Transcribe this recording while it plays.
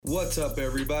What's up,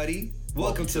 everybody?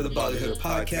 Welcome to the Bollywood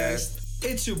Podcast.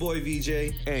 It's your boy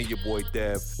VJ, and your boy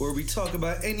Dev, where we talk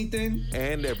about anything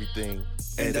and everything,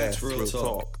 and that's real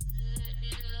talk.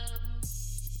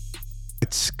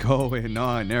 What's going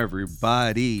on,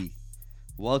 everybody?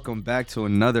 Welcome back to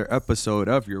another episode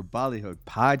of your Bollywood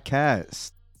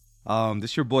Podcast.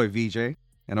 This is your boy VJ,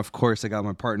 and of course, I got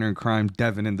my partner in crime,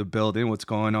 Devin, in the building. What's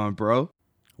going on, bro?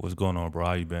 What's going on, bro?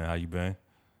 How you been?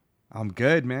 I'm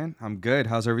good, man. I'm good.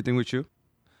 How's everything with you?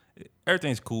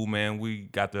 Everything's cool, man. We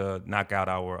got to knock out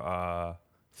our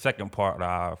second part of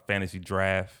our fantasy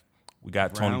draft. We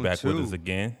got Tony Round back 2. with us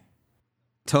again.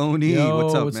 Tony, Yo,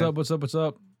 what's up, man? What's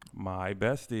up? My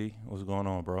bestie. What's going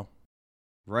on, bro?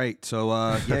 Right. So,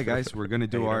 yeah, guys, we're going to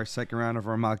do our second round of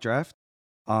our mock draft.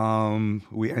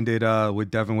 We ended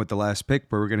with Devin with the last pick,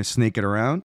 but we're going to snake it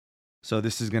around. So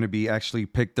this is going to be actually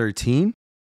pick 13.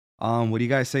 What do you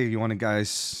guys say? You want to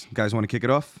guys want to kick it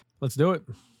off? Let's do it.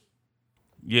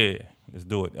 Yeah, let's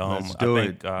do it. Let's do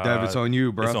it. Dev, it's on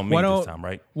you, bro. It's on me this time,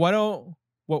 right? Why don't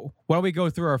we go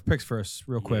through our picks first,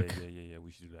 real quick? Yeah.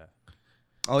 We should do that.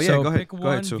 Oh yeah, so go ahead. Pick one, Go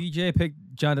ahead, Sue. VJ picked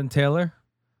Jonathan Taylor.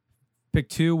 Pick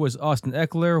 2 was Austin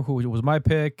Eckler, who was my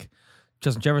pick.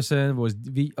 Justin Jefferson was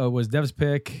Dev's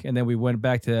pick, and then we went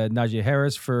back to Najee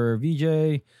Harris for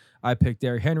VJ. I picked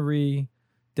Derrick Henry.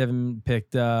 Devin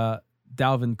picked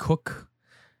Dalvin Cook.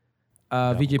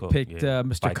 VJ picked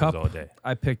Mr. Cup.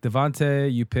 I picked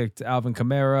Devontae. You picked Alvin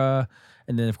Kamara.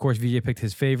 And then, of course, VJ picked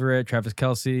his favorite, Travis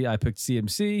Kelce. I picked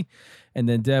CMC. And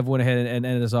then Dev went ahead and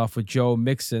ended us off with Joe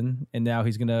Mixon. And now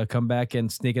he's going to come back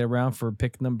and sneak it around for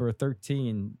pick number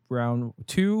 13. Round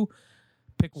 2,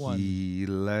 pick 1.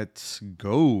 Let's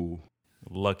go.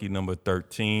 Lucky number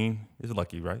 13. It's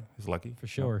lucky, right? It's lucky. For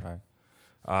sure.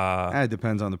 Right. It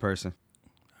depends on the person.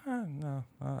 No,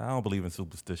 I don't believe in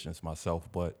superstitions myself,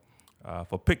 but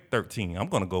for pick 13, I'm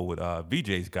going to go with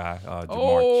VJ's guy,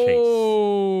 Jamar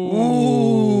Chase.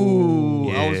 Ooh.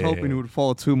 Yeah. I was hoping it would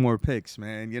fall 2 more picks,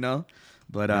 man, you know?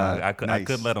 But I nice.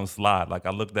 couldn't let him slide. Like,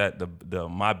 I looked at the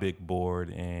my big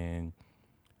board, and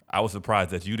I was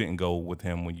surprised that you didn't go with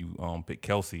him when you picked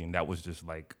Kelce, and that was just,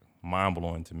 like,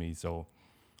 mind-blowing to me. So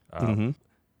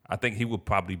I think he would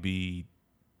probably be,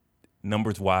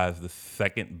 numbers-wise, the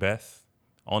second best.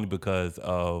 Only because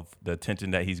of the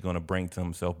attention that he's going to bring to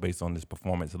himself based on his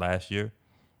performance last year.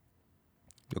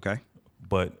 Okay.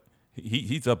 But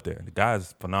he's up there. The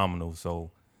guy's phenomenal.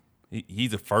 So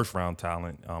he's a first-round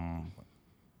talent.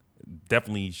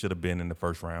 Definitely should have been in the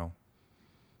first round.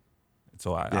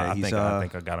 So I think I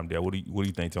got him there. What do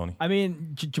you think, Tony? I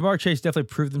mean, Jamar Chase definitely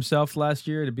proved himself last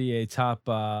year to be a top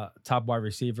wide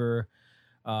receiver.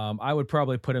 I would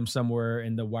probably put him somewhere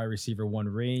in the wide receiver 1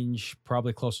 range,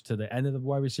 probably closer to the end of the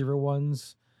wide receiver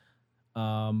 1s.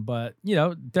 But, you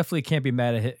know, definitely can't be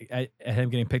mad at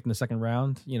him getting picked in the second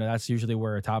round. You know, that's usually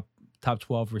where a top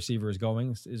 12 receiver is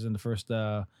going, is in the first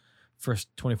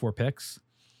 24 picks.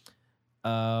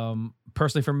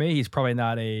 Personally, for me, he's probably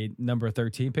not a number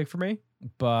 13 pick for me,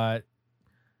 but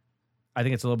I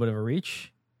think it's a little bit of a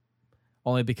reach.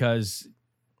 Only because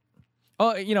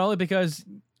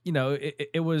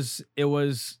it was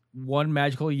one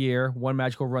magical year, one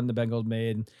magical run the Bengals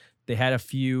made. They had a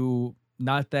few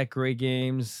not that great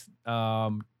games.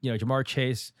 Jamar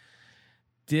Chase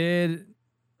did.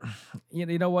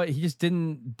 You know what? He just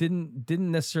didn't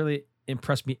necessarily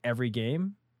impress me every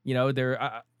game. You know,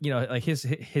 like his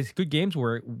good games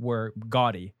were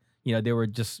gaudy. You know, they were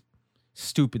just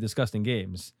stupid, disgusting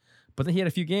games. But then he had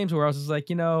a few games where I was just like,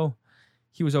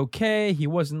 he was okay. He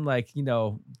wasn't like,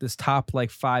 this top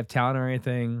like 5 talent or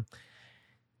anything.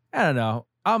 I don't know.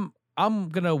 I'm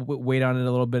going to wait on it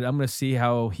a little bit. I'm going to see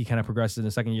how he kind of progresses in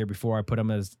the second year before I put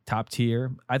him as top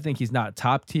tier. I think he's not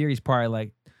top tier. He's probably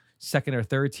like second or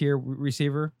third tier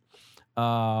receiver.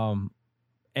 And,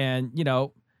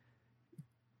 coverages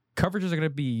are going to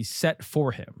be set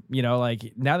for him.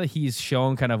 Like now that he's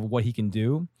shown kind of what he can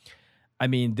do, I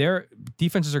mean, their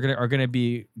defenses are gonna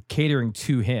be catering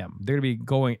to him. They're gonna be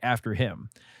going after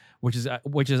him, which is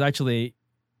actually,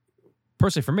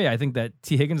 personally for me, I think that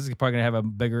T. Higgins is probably gonna have a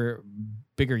bigger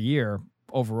year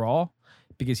overall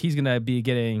because he's gonna be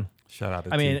getting. Shout out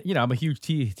to T. I'm a huge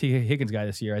T. Higgins guy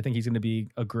this year. I think he's gonna be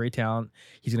a great talent.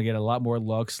 He's gonna get a lot more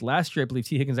looks. Last year, I believe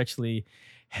T. Higgins actually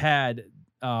had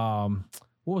what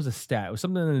was the stat? It was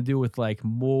something to do with like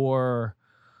more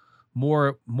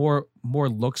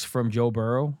looks from Joe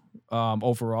Burrow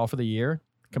overall for the year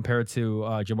compared to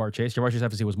Jamar Chase. Jamar Chase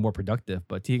obviously was more productive,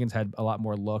 but T. Higgins had a lot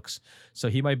more looks, so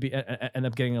he might be end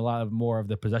up getting a lot of more of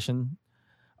the possession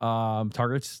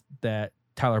targets that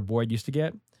Tyler Boyd used to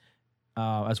get.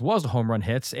 as well as the home run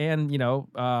hits. And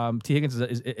T Higgins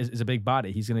is a big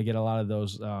body. He's going to get a lot of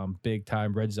those big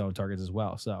time red zone targets as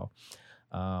well. So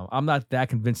I'm not that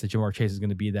convinced that Jamar Chase is going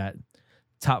to be that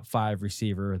top 5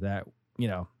 receiver that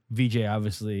VJ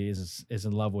obviously is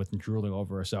in love with and drooling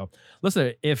over. So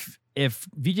listen, if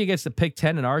VJ gets the pick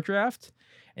 10 in our draft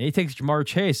and he takes Jamar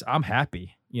Chase, I'm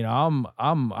happy.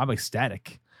 I'm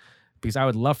ecstatic. Because I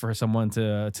would love for someone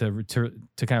to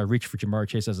kind of reach for Jamar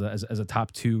Chase as a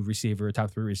top 2 receiver, top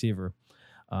 3 receiver.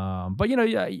 But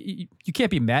you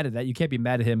can't be mad at that. You can't be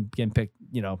mad at him getting picked,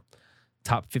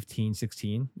 top 15,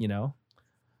 16.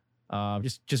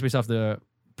 Just based off the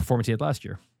performance he had last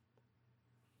year.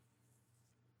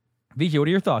 VJ, what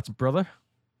are your thoughts, brother?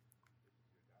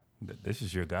 This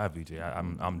is your guy, VJ.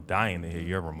 I'm dying to hear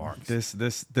your remarks. This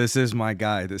is my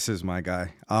guy. This is my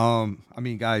guy. I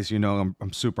mean, guys, I'm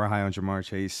super high on Jamar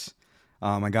Chase.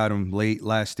 I got him late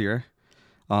last year,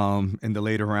 in the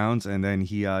later rounds, and then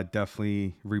he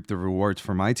definitely reaped the rewards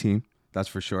for my team. That's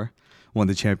for sure. Won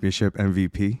the championship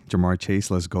MVP. Jamar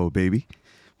Chase, let's go, baby.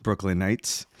 Brooklyn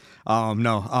Knights.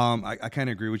 I kind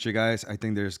of agree with you guys. I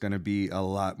think there's gonna be a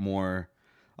lot more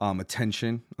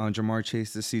attention on Jamar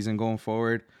Chase this season going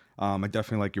forward. I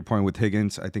definitely like your point with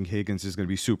Higgins. I think Higgins is going to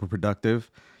be super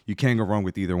productive. You can't go wrong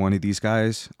with either one of these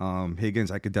guys. Higgins,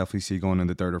 I could definitely see going in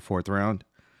the 3rd or 4th round,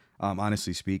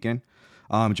 honestly speaking.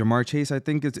 Jamar Chase, I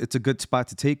think it's a good spot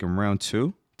to take him round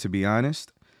 2, to be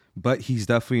honest. But he's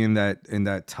definitely in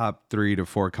that top 3 to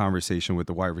 4 conversation with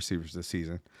the wide receivers this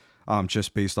season,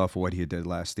 just based off of what he did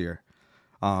last year.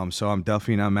 So I'm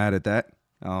definitely not mad at that.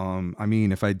 I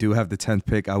mean, if I do have the 10th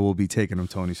pick, I will be taking him,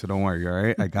 Tony. So don't worry, all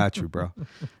right? I got you, bro.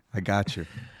 I got you.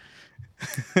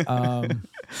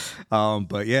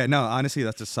 But yeah, no, honestly,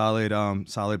 that's a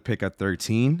solid pick at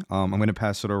 13. I'm going to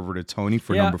pass it over to Tony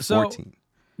for number 14.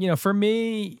 So, for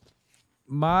me,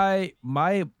 my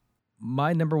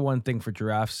number one thing for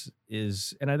drafts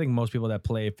is, and I think most people that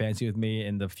play fantasy with me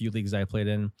in the few leagues I played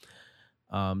in,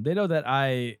 they know that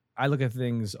I look at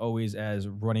things always as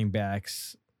running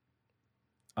backs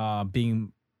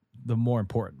being the more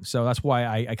important. So that's why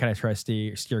I kind of try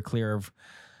to steer clear of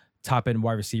top end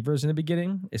wide receivers in the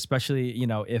beginning, especially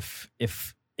if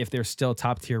there's still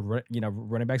top tier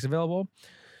running backs available.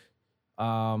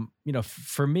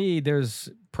 For me, there's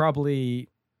probably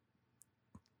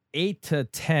 8 to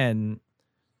 10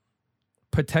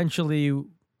 potentially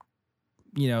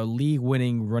league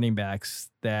winning running backs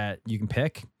that you can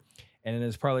pick, and then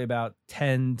there's probably about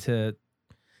 10 to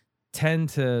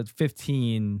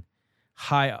 15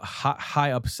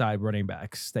 high upside running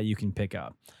backs that you can pick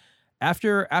up.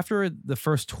 After the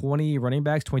first 22 running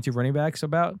backs,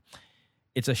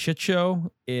 it's a shit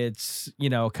show. It's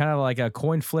kind of like a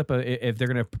coin flip if they're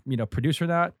gonna produce or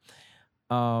not.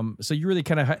 So you really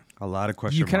kind of a lot of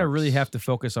questions. You kind of really have to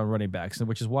focus on running backs,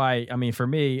 which is why for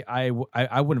me, I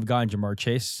wouldn't have gotten Jamar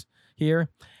Chase here.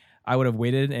 I would have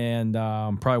waited and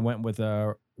probably went with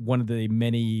one of the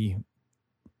many.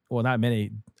 Well, not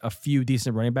many, a few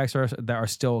decent running backs that are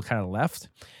still kind of left,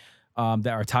 that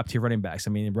are top tier running backs.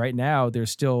 Right now there's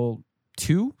still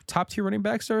 2 top tier running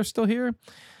backs that are still here,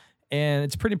 and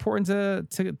it's pretty important to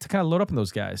kind of load up on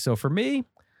those guys. So for me,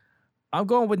 I'm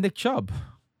going with Nick Chubb.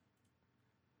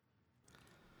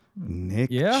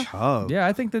 Chubb. Yeah,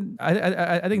 I think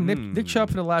I think Nick Chubb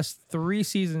for the last 3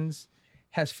 seasons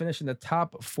has finished in the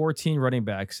top 14 running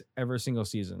backs every single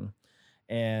season.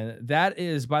 And that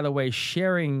is, by the way,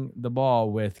 sharing the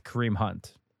ball with Kareem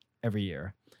Hunt every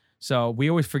year. So we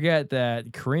always forget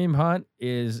that Kareem Hunt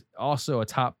is also a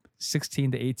top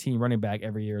 16 to 18 running back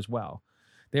every year as well.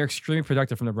 They're extremely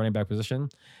productive from the running back position.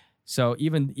 So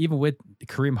even with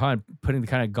Kareem Hunt putting the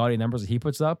kind of gaudy numbers that he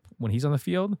puts up when he's on the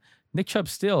field, Nick Chubb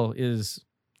still is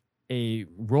a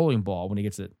rolling ball when he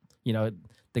gets it.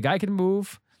 The guy can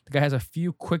move. The guy has a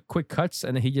few quick cuts,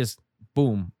 and then he just,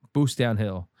 boom, boosts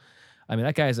downhill.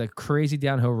 That guy is a crazy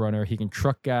downhill runner. He can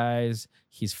truck guys.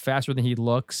 He's faster than he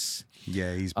looks.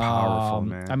 Yeah, he's powerful,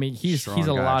 man. He's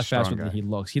a lot faster than he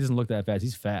looks. He doesn't look that fast.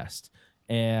 He's fast.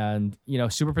 And,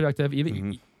 super productive.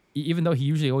 Even though he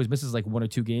usually always misses like 1 or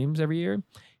 2 games every year,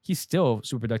 he's still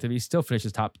super productive. He still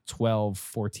finishes top 12,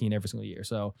 14 every single year.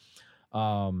 So,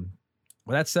 with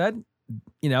that said,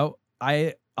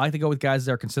 I like to go with guys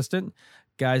that are consistent,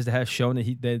 guys that have shown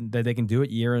that they can do it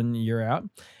year in, year out.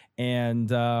 And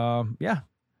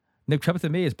Nick Chubb to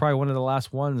me is probably one of the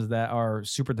last ones that are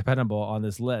super dependable on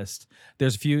this list.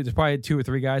 There's probably 2 or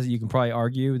 3 guys that you can probably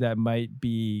argue that might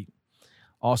be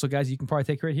also guys you can probably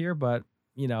take right here, but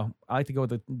I like to go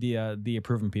with the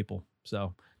approving people.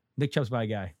 So Nick Chubb's my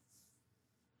guy.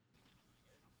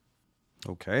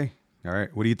 Okay. All right.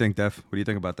 What do you think, Def? What do you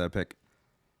think about that pick?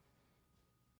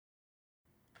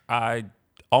 I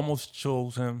almost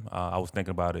chose him. I was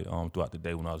thinking about it throughout the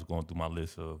day when I was going through my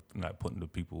list of not putting the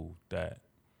people that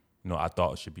I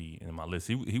thought should be in my list.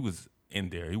 He was in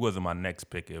there. He wasn't my next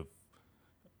pick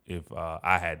if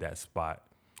I had that spot,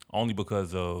 only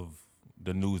because of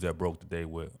the news that broke today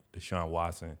with Deshaun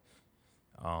Watson.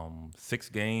 6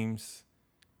 games,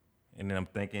 and then I'm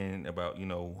thinking about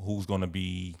who's going to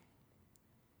be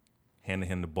handing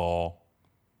him the ball.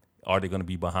 Are they going to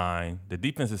be behind? The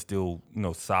defense is still,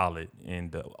 solid,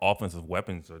 and the offensive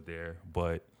weapons are there,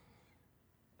 but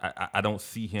I don't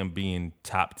see him being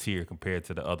top tier compared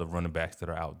to the other running backs that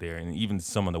are out there, and even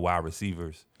some of the wide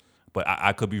receivers. But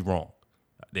I could be wrong.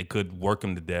 They could work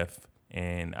him to death,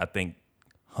 and I think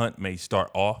Hunt may start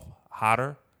off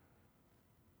hotter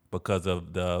because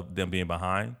of them being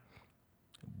behind.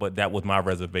 But that was my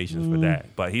reservations for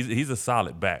that. But he's a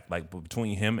solid back. Like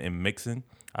between him and Mixon,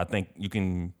 I think they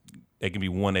can be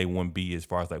 1A, 1B as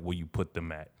far as like where you put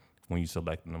them at when you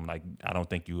select them. Like I don't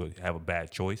think you would have a bad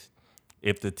choice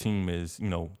if the team is,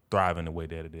 thriving the way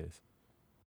that it is.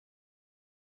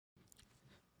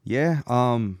 Yeah,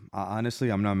 honestly,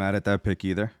 I'm not mad at that pick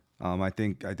either. I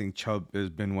think Chubb has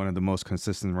been one of the most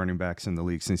consistent running backs in the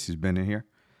league since he's been in here.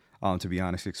 To be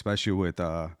honest, especially with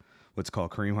what's called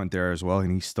Kareem Hunt there as well,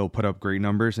 and he still put up great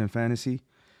numbers in fantasy.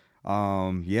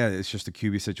 Yeah, it's just the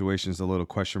QB situation is a little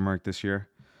question mark this year.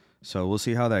 So we'll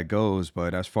see how that goes.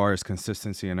 But as far as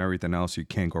consistency and everything else, you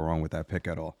can't go wrong with that pick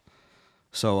at all.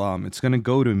 So it's going to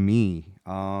go to me,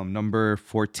 number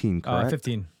 14, correct?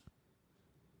 15.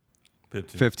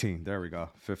 15. There we go.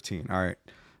 15. All right.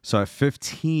 So at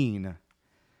 15,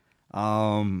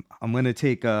 I'm gonna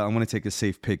take a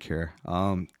safe pick here.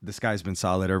 This guy's been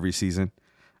solid every season.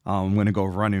 I'm gonna go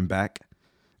running back.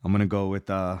 I'm gonna go with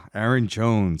Aaron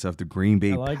Jones of the Green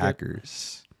Bay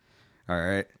Packers. All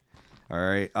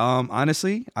right.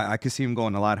 Honestly, I could see him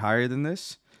going a lot higher than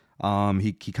this.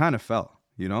 He kind of fell,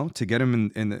 to get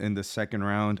him in the second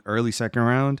round, early second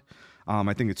round.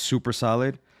 I think it's super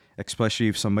solid, especially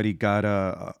if somebody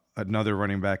got another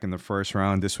running back in the first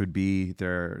round. This would be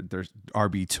their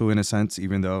RB2 in a sense,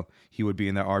 even though he would be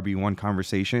in the RB1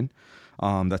 conversation.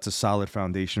 That's a solid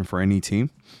foundation for any team.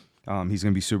 He's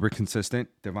going to be super consistent.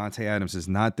 Devontae Adams is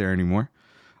not there anymore.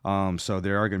 So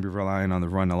they are going to be relying on the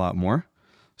run a lot more.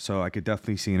 So I could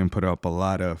definitely see him put up a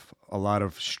lot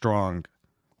of strong,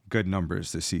 good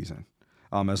numbers this season.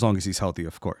 As long as he's healthy,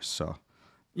 of course. So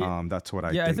that's what I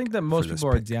think. Yeah, I think that most people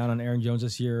are down on Aaron Jones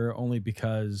this year only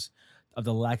because of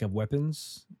the lack of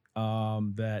weapons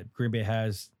that Green Bay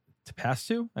has to pass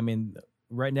to. I mean,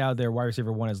 right now their wide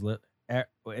receiver one is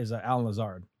Allen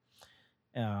Lazard,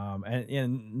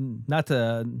 and not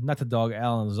to dog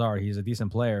Allen Lazard. He's a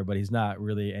decent player, but he's not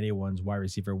really anyone's wide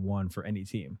receiver one for any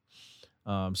team.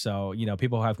 So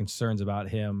people have concerns about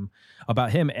him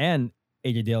and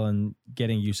AJ Dillon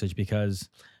getting usage because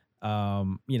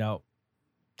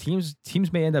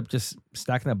teams may end up just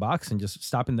stacking the box and just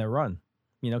stopping their run.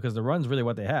 Because the run's really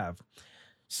what they have.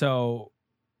 So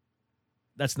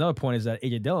that's another point is that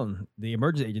AJ Dillon, the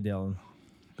emergent AJ Dillon.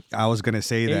 I was going to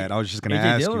say that. I was just going to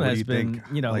ask Dillon you, what do you been,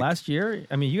 think? Last year,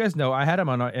 I mean, you guys know I had him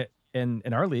on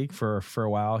in our league for a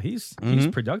while. He's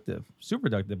productive, super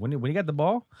productive. When he got the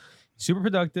ball, super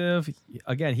productive.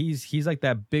 Again, he's like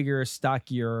that bigger,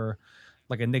 stockier,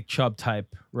 like a Nick Chubb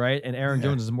type, right? And Aaron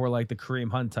Jones is more like the Kareem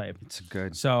Hunt type. It's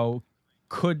good. So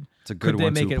could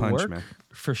they make it work? Man.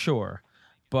 For sure.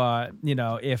 But,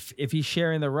 if he's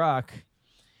sharing the rock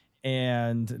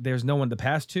and there's no one to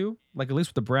pass to, like at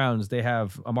least with the Browns, they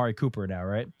have Amari Cooper now,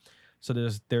 right? So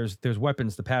there's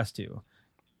weapons to pass to.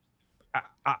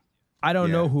 I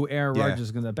don't know who Aaron Rodgers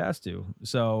is going to pass to.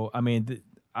 So, I mean,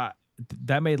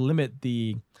 that may limit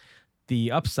the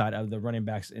upside of the running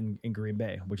backs in Green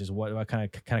Bay, which is what kind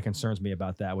of concerns me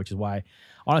about that, which is why,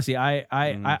 honestly, I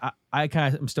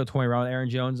kind of am still toying around with Aaron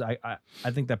Jones. I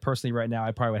think that personally right now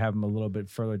I probably would have him a little bit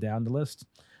further down the list,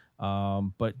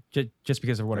 but just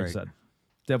because of what I said.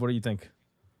 Dev, what do you think?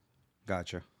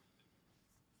 Gotcha.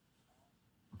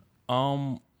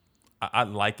 I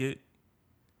like it,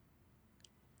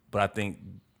 but I think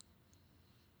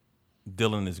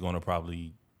Dillon is going to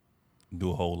probably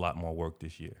do a whole lot more work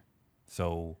this year.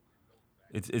 So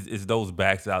it's those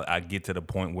backs I get to the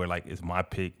point where like it's my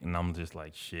pick and I'm just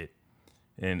like shit,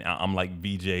 and I'm like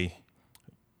BJ,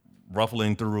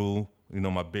 ruffling through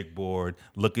my big board,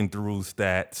 looking through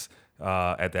stats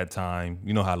at that time.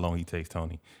 You know how long he takes,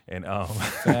 Tony, and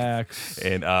facts.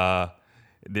 And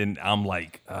then I'm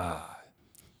like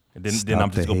and then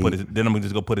I'm just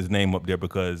gonna put his name up there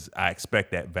because I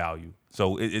expect that value.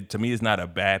 So it to me it's not a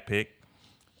bad pick,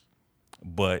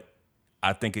 but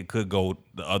I think it could go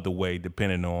the other way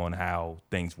depending on how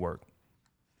things work.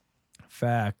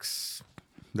 Facts.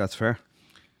 That's fair.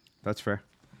 That's fair.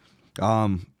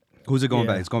 Who's it going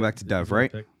back? It's going back to Dev,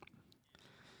 right? Pick.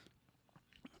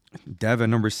 Dev at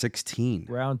number 16.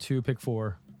 Round 2, pick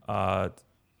 4.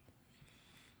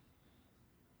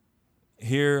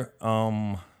 Here,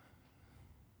 Tony's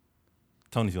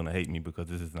gonna hate me because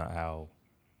this is not how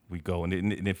we go, and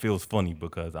it feels funny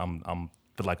because I'm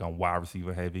feel like I'm wide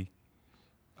receiver heavy.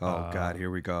 Oh God, here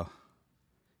we go.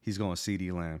 He's going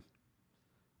CeeDee Lamb.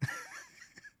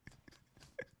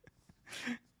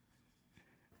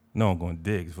 No, I'm going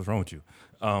Diggs. What's wrong with you?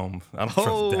 I don't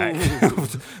trust Dak.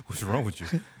 What's wrong with you?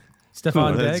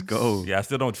 Stephon Diggs. Let's go. Yeah, I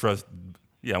still don't trust.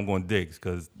 Yeah, I'm going Diggs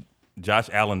because Josh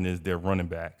Allen is their running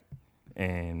back,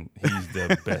 and he's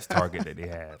the best target that they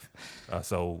have.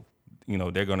 So,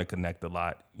 they're going to connect a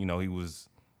lot. He was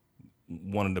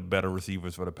one of the better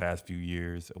receivers for the past few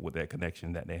years with that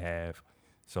connection that they have.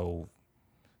 So,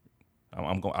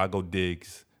 I'll go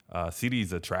Diggs.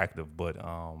 CeeDee's attractive, but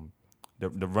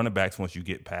the running backs, once you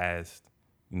get past,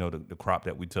 the crop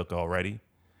that we took already,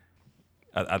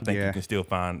 I think you can still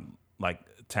find like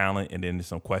talent, and then there's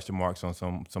some question marks on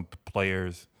some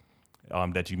players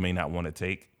that you may not want to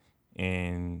take.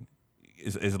 And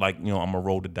it's like, I'm gonna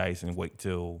roll the dice and wait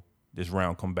till this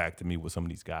round come back to me with some of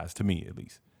these guys, to me at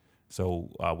least. So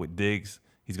with Diggs,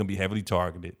 he's gonna be heavily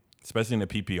targeted, especially in the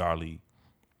PPR league.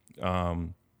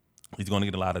 He's gonna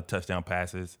get a lot of touchdown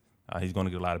passes. He's gonna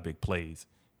get a lot of big plays,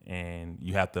 and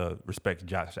you have to respect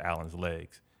Josh Allen's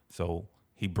legs. So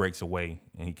he breaks away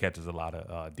and he catches a lot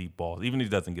of deep balls. Even if he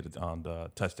doesn't get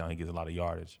the touchdown, he gets a lot of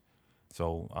yardage.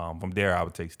 So from there, I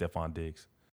would take Stephon Diggs.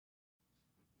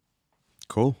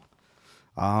 Cool.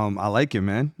 I like it,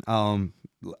 man.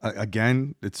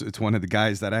 Again, it's one of the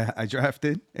guys that I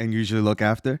drafted and usually look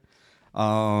after.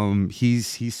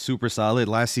 He's super solid.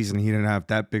 Last season he didn't have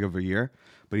that big of a year,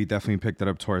 but he definitely picked it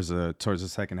up towards the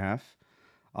second half.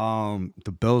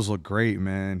 The Bills look great,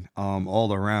 man,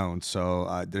 all around.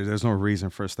 So there's no reason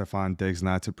for Stephon Diggs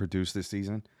not to produce this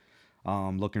season.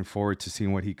 Looking forward to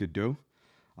seeing what he could do,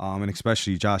 and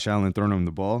especially Josh Allen throwing him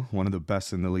the ball, one of the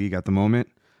best in the league at the moment.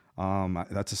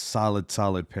 That's a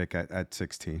solid pick at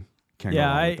 16. Can't go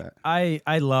wrong with that.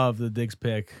 I love the Diggs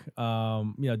pick.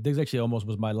 Diggs actually almost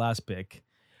was my last pick,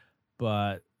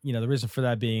 but the reason for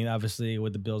that being obviously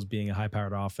with the Bills being a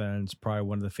high-powered offense, probably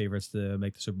one of the favorites to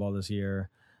make the Super Bowl this year,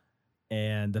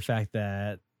 and the fact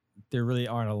that there really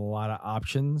aren't a lot of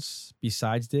options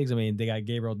besides Diggs. I mean, they got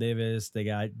Gabriel Davis, they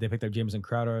picked up Jameson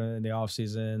Crowder in the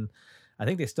offseason. I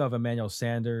think they still have Emmanuel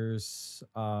Sanders.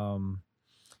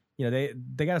 They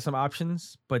got some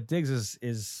options, but Diggs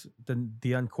is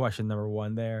the unquestioned number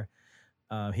one there.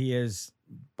 He is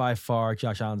by far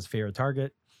Josh Allen's favorite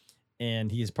target, and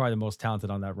he is probably the most talented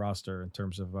on that roster in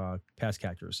terms of pass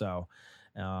catchers. So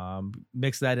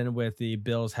mix that in with the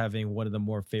Bills having one of the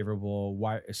more favorable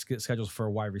schedules for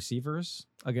wide receivers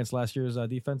against last year's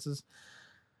defenses.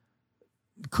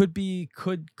 Could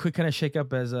kind of shake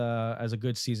up as a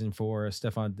good season for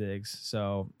Stephon Diggs.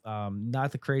 So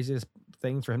not the craziest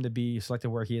thing for him to be selected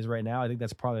where he is right now. I think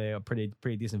that's probably a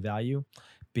pretty decent value,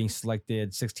 being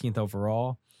selected 16th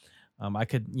overall. I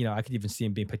could even see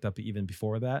him being picked up even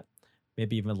before that,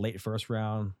 maybe even late first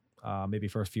round, maybe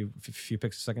first few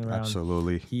picks of second round.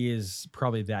 Absolutely, he is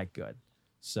probably that good.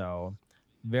 So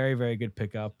very, very good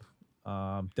pickup.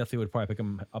 Definitely would probably pick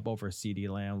him up over CeeDee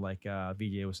Lamb, like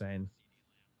VJ was saying.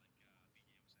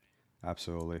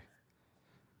 Absolutely.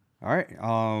 All right.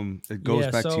 It goes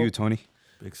back to you, Tony.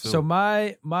 So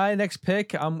my next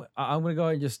pick, I'm gonna go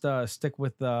ahead and just stick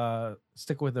with the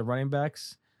running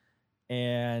backs,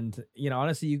 and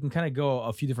honestly, you can kind of go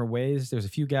a few different ways. There's a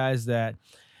few guys that,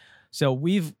 so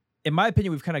in my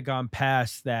opinion, we've kind of gone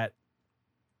past that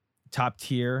top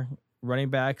tier running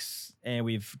backs, and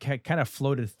we've kind of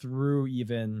floated through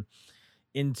even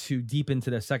deep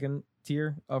into the second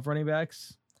tier of running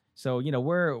backs. So,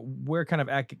 we're kind of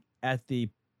at the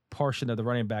portion of the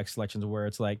running back selections where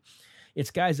it's like,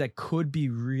 it's guys that could be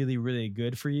really, really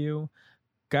good for you,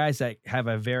 guys that have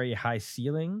a very high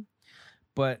ceiling,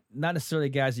 but not necessarily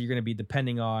guys that you're going to be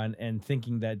depending on and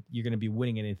thinking that you're going to be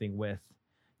winning anything with.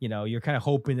 You're kind of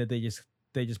hoping that they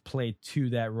just play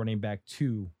to that running back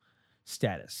 2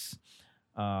 status.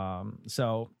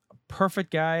 So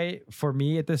perfect guy for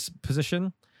me at this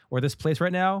position or this place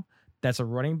right now. That's a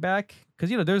running back, because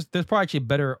there's probably actually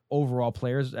better overall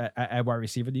players at wide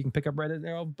receiver that you can pick up right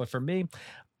now. But for me,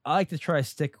 I like to try to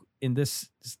stick in this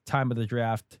time of the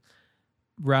draft,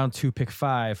 round 2, pick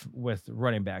 5 with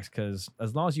running backs, because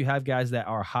as long as you have guys that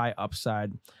are high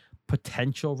upside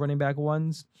potential running back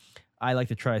ones, I like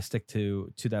to try to stick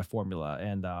to that formula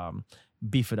and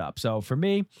beef it up. So for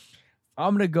me,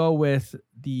 I'm gonna go with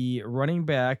the running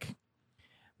back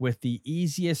with the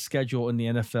easiest schedule in the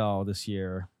NFL this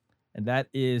year, and that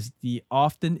is the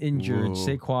often injured Whoa.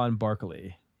 Saquon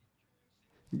Barkley.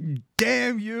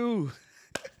 Damn you.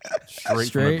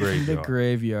 Straight from the graveyard.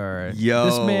 graveyard. Yo.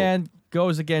 This man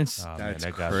goes against. Oh, man, That's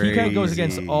that guy- crazy. He kind of goes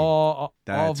against all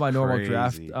That's of my normal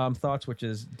draft crazy. thoughts, which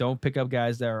is don't pick up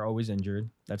guys that are always injured.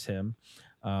 That's him.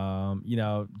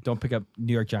 Don't pick up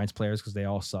New York Giants players because they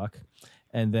all suck.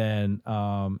 And then,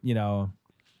 don't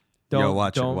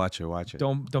watch don't, it.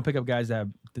 Don't pick up guys that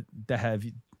have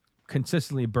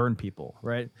consistently burned people.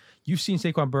 Right? You've seen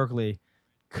Saquon Barkley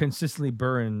consistently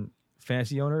burn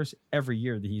fantasy owners every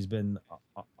year that he's been,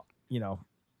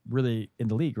 really in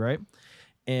the league. Right?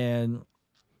 And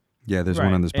Yeah, there's right.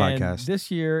 one on this And podcast.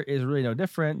 this year is really no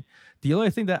different. The only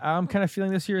thing that I'm kind of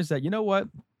feeling this year is that, you know what?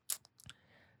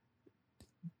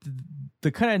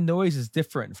 The kind of noise is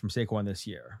different from Saquon this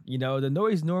year. The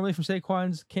noise normally from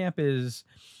Saquon's camp is,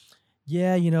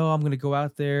 I'm going to go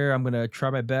out there. I'm going to try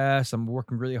my best. I'm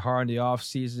working really hard in the off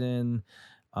season.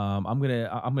 I'm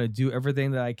going to do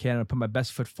everything that I can and put my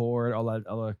best foot forward, all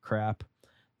that crap.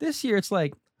 This year, it's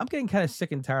like, I'm getting kind of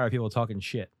sick and tired of people talking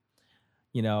shit.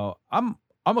 I'm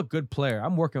a good player.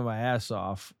 I'm working my ass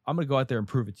off. I'm going to go out there and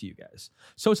prove it to you guys.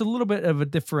 So it's a little bit of a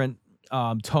different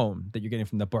tone that you're getting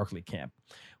from the Barkley camp,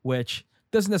 which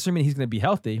doesn't necessarily mean he's going to be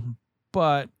healthy,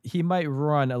 but he might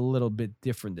run a little bit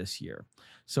different this year.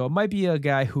 So it might be a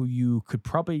guy who you could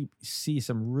probably see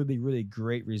some really, really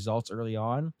great results early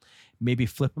on, maybe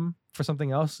flip him for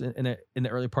something else in the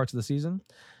early parts of the season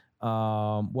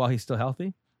while he's still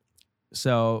healthy.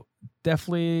 So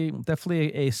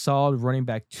definitely a solid running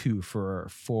back 2 for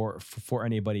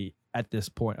anybody at this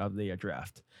point of the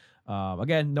draft.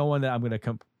 Again, no one that I'm going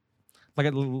to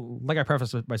like I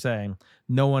prefaced by saying,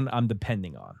 no one I'm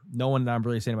depending on. No one that I'm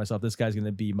really saying to myself, this guy's going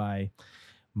to be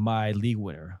my league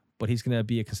winner. But he's going to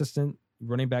be a consistent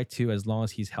running back 2 as long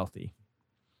as he's healthy.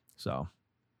 So.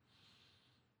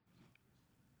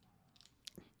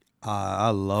 I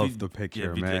love the pick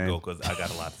here, BJ, man. go because I got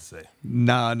a lot to say.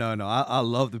 No. I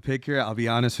love the pick here. I'll be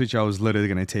honest with you. I was literally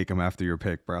gonna take him after your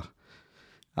pick, bro.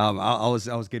 I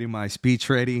was getting my speech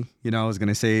ready. I was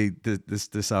gonna say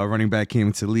this running back came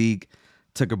into the league,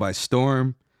 took it by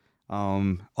storm.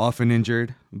 Often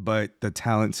injured, but the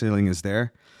talent ceiling is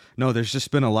there. No, there's just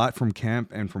been a lot from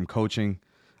camp and from coaching,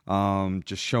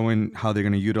 just showing how they're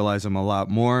gonna utilize him a lot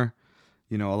more.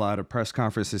 A lot of press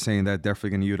conferences saying that definitely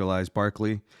gonna utilize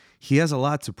Barkley. He has a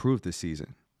lot to prove this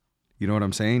season. You know what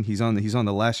I'm saying? He's on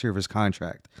the last year of his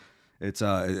contract. It's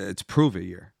prove it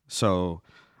year. So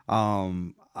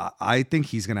I think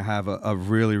he's gonna have a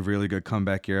really, really good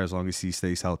comeback year as long as he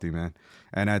stays healthy, man.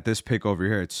 And at this pick over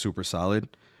here, it's super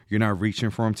solid. You're not reaching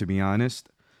for him, to be honest.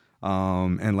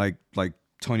 And like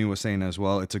Tony was saying as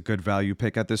well, it's a good value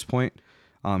pick at this point.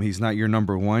 He's not your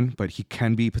number 1, but he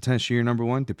can be potentially your number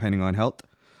 1 depending on health.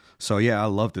 So yeah, I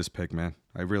love this pick, man.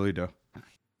 I really do.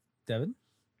 Devin?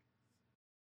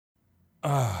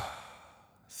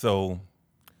 So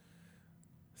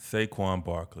Saquon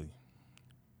Barkley.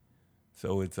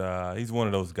 So it's he's one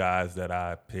of those guys that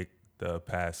I picked the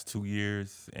past 2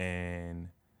 years, and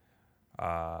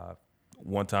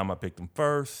one time I picked him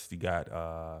first. He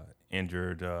got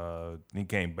injured. He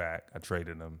came back. I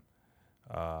traded him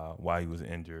while he was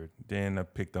injured. Then I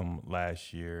picked him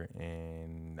last year,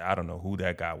 and I don't know who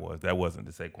that guy was. That wasn't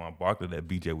the Saquon Barkley that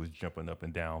BJ was jumping up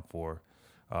and down for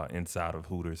inside of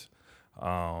Hooters.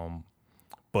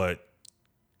 But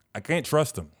I can't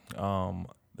trust him.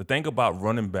 The thing about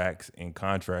running backs in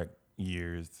contract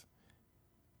years,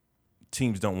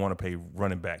 teams don't want to pay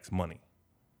running backs money.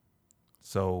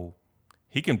 So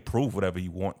he can prove whatever he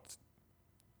wants.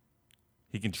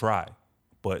 He can try.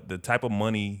 But the type of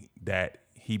money that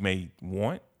he may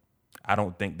want, I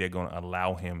don't think they're going to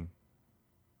allow him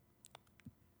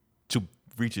to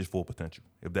reach his full potential,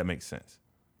 if that makes sense.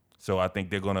 So I think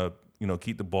they're going to,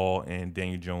 keep the ball in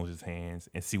Daniel Jones' hands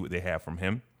and see what they have from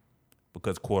him,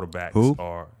 because quarterbacks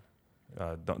are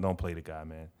don't play the guy,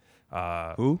 man.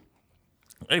 Who?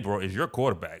 Hey, bro, it's your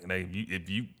quarterback. And if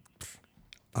you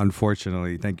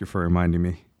Unfortunately, thank you for reminding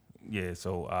me. Yeah,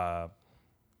 so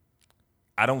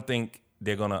I don't think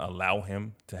they're going to allow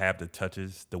him to have the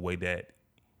touches the way that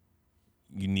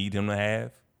you need him to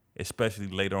have, especially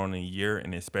later on in the year,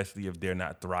 and especially if they're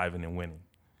not thriving and winning.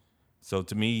 So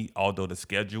to me, although the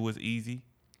schedule is easy,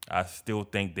 I still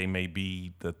think they may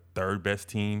be the third best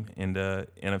team in the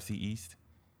NFC East.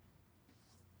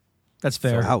 That's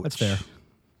fair. So, That's fair.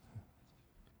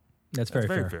 That's very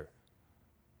fair.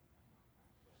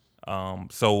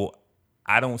 So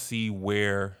I don't see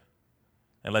where,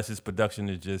 unless his production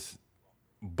is just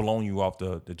blown you off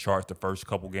the charts the first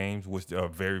couple games, which are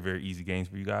very, very easy games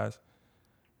for you guys,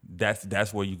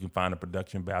 that's where you can find a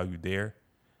production value there.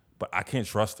 But I can't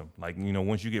trust him. Like,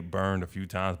 once you get burned a few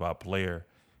times by a player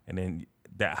and then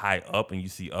that high up and you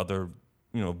see other,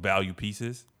 value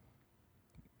pieces,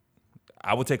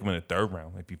 I would take him in the third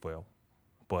round if he fell.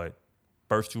 But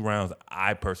first 2 rounds,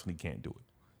 I personally can't do it,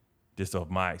 just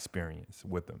of my experience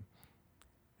with him.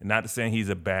 And not to say he's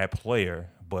a bad player,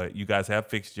 but you guys have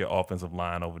fixed your offensive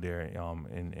line over there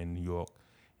in New York.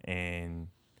 And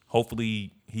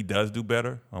hopefully he does do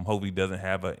better. Hopefully he doesn't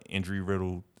have an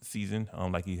injury-riddled season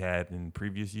like he had in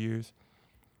previous years.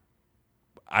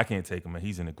 I can't take him, man.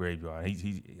 He's in the graveyard.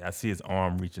 I see his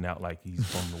arm reaching out like he's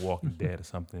from The Walking Dead or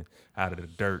something out of the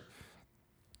dirt,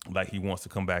 like he wants to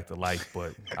come back to life.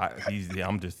 But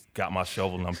I'm just got my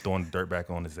shovel and I'm throwing the dirt back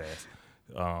on his ass.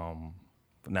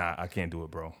 Nah, I can't do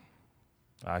it, bro.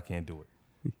 I can't do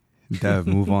it. Dev,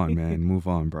 move on, man. Move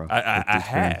on, bro. I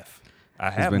have.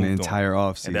 It's been an entire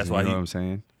offseason. And that's why you know what I'm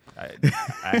saying?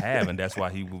 I have, and that's why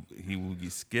he will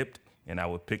get skipped, and I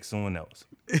would pick someone else.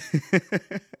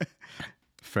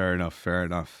 Fair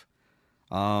enough.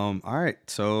 All right,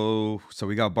 so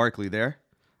we got Barkley there.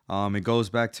 It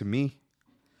goes back to me.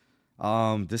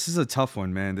 This is a tough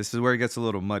one, man. This is where it gets a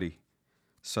little muddy.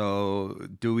 So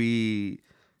do we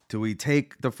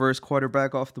take the first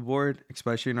quarterback off the board,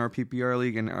 especially in our PPR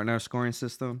league and in our scoring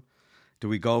system? Do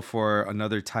we go for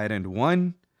another tight end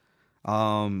 1?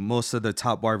 Most of the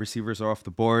top wide receivers are off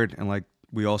the board, and like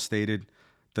we all stated,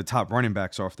 the top running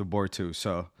backs are off the board too.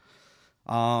 So,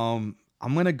 I'm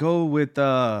gonna go with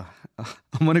the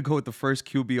first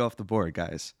QB off the board,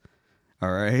 guys.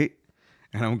 All right,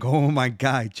 and I'm going with my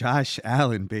guy Josh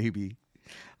Allen, baby.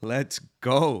 Let's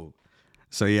go.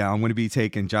 So yeah, I'm gonna be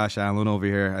taking Josh Allen over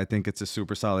here. I think it's a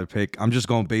super solid pick. I'm just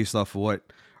going based off of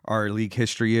what our league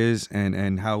history is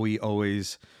and how we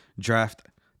always draft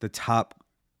the top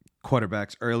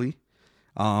quarterbacks early.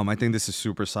 I think this is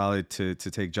super solid to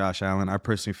take Josh Allen. I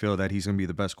personally feel that he's going to be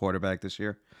the best quarterback this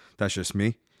year. That's just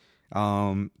me.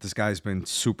 This guy's been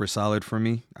super solid for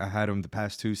me. I had him the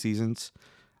past 2 seasons,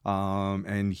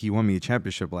 and he won me a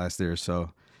championship last year.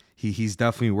 So he's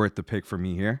definitely worth the pick for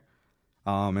me here.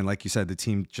 And like you said, the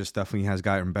team just definitely has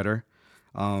gotten better.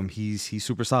 He's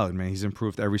super solid, man. He's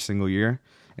improved every single year,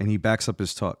 and he backs up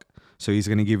his talk. So he's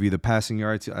going to give you the passing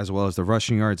yards as well as the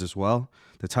rushing yards as well,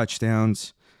 the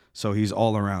touchdowns. So he's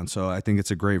all around. So I think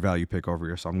it's a great value pick over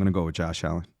here. So I'm going to go with Josh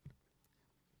Allen.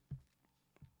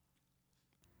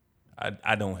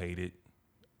 I don't hate it.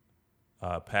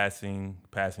 Passing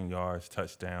yards,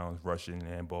 touchdowns, rushing,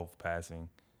 and both passing.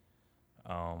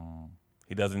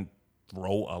 He doesn't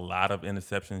throw a lot of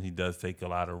interceptions. He does take a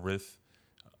lot of risks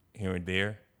here and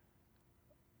there.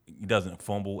 He doesn't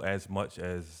fumble as much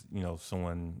as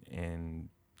someone in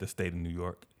the state of New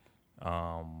York,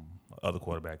 other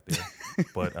quarterback there.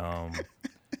 But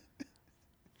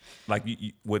like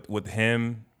with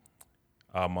him,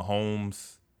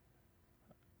 Mahomes,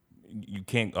 you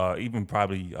can't even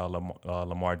probably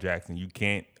Lamar Jackson. You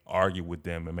can't argue with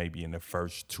them, and maybe in the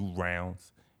first 2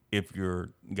 rounds if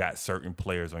you're got certain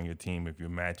players on your team. If you're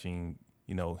matching,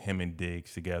 him and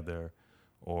Diggs together,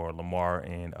 or Lamar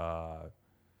and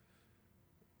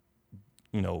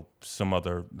some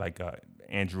other like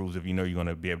Andrews, if you're going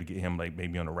to be able to get him like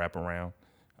maybe on a wraparound,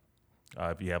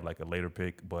 if you have like a later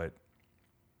pick. But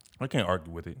I can't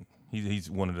argue with it. He's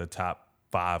one of the top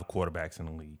 5 quarterbacks in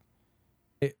the league.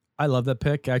 I love that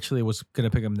pick. Actually, was going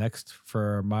to pick him next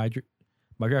for my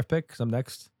draft pick because I'm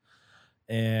next.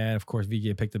 And of course,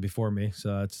 VJ picked it before me.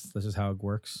 So this is how it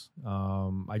works.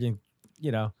 I think,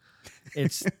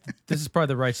 this is probably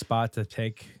the right spot to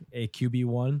take a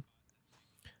QB1.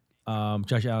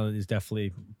 Josh Allen is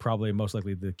definitely probably most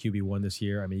likely the QB1 this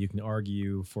year. I mean, you can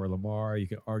argue for Lamar, you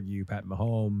can argue Pat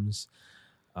Mahomes,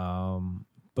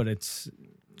 but it's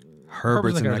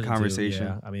Herbert's in that conversation.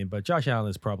 Yeah. I mean, but Josh Allen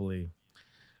is probably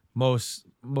most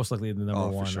likely the number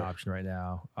 1 sure. option right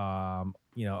now.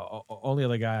 Only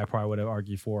other guy I probably would have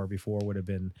argued for before would have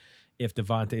been if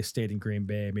Devontae stayed in Green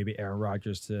Bay, maybe Aaron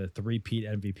Rodgers to 3-peat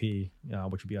MVP,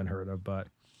 which would be unheard of. But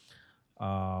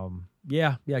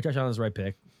Josh Allen's the right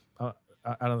pick.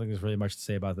 I don't think there's really much to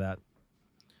say about that.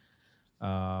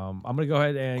 I'm gonna go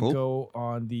ahead and go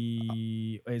on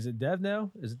the. Is it Dev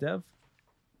now? Is it Dev?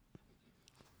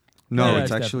 No,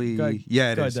 it's actually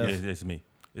it is. It's me.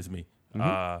 It's me.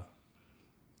 Mm-hmm.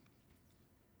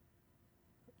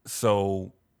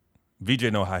 So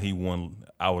VJ know how he won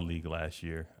our league last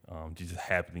year. Just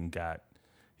happening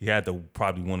he had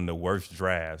probably one of the worst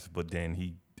drafts, but then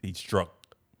he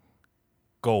struck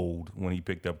gold when he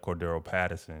picked up Cordero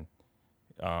Patterson,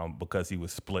 because he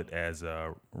was split as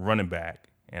a running back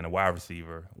and a wide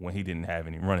receiver when he didn't have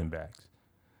any running backs.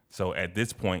 So at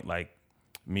this point, like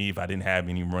me, if I didn't have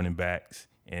any running backs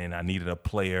and I needed a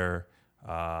player,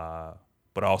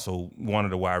 but also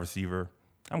wanted a wide receiver,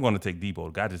 I'm going to take Debo.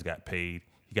 The guy just got paid.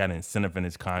 He got an incentive in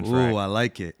his contract. Ooh, I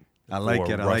like it. I like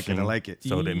it. I like it. I like it.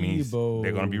 So that means Debo.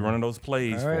 they're going to be running those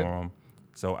plays All right. for him.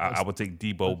 So I would take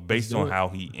Debo based on how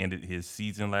he ended his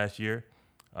season last year.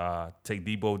 Take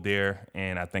Debo there,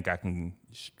 and I think I can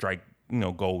strike,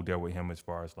 gold there with him as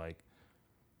far as like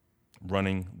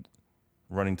running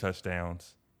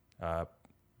touchdowns.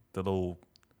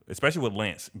 Especially with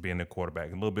Lance being the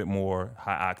quarterback, a little bit more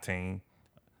high octane.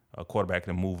 A quarterback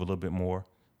can move a little bit more.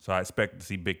 So I expect to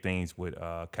see big things with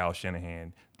Kyle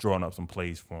Shanahan drawing up some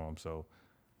plays for him. So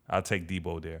I'll take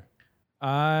Debo there.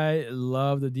 I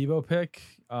love the Debo pick.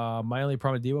 My only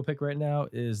problem with Debo pick right now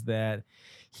is that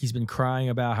he's been crying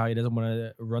about how he doesn't want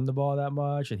to run the ball that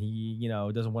much, and he,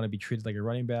 doesn't want to be treated like a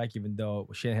running back, even though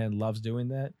Shanahan loves doing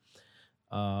that.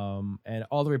 And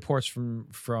all the reports from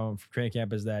training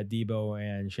camp is that Debo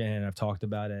and Shanahan have talked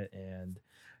about it, and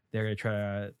they're going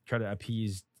to try to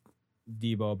appease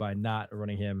Debo by not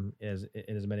running him in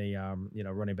as many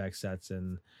running back sets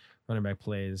and running back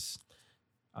plays.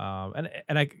 And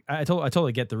I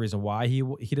totally get the reason why he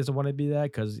doesn't want to be that,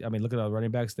 because I mean, look at the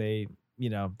running backs, they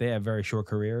have very short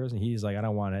careers, and he's like, I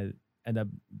don't want to end up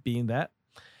being that.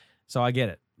 So I get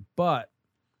it. But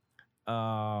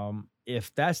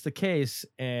if that's the case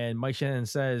and Mike Shanahan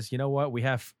says, you know what, we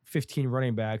have 15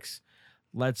 running backs,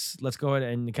 let's go ahead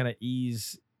and kind of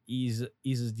eases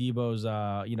Debo's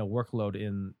workload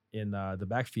in the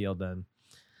backfield, then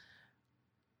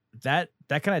that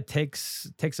kind of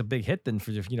takes a big hit then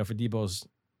for Debo's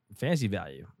fantasy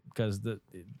value, because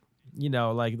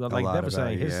like Dev was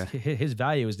saying, his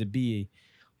value is to be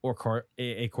a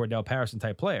Cordell Patterson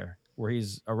type player, where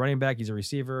he's a running back, he's a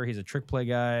receiver, he's a trick play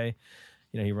guy,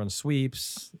 he runs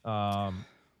sweeps.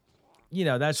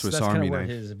 That's kind of where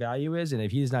his value is, and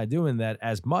if he's not doing that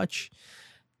as much,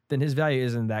 then his value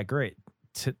isn't that great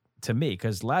to me.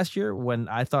 Because last year, when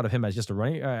I thought of him as just just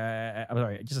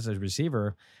as a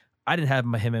receiver, I didn't have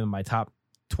him in my top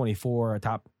 24,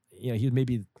 he was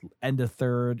maybe end of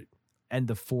third,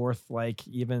 end of fourth,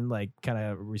 kind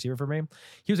of receiver for me.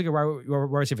 He was like a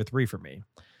wide receiver 3 for me.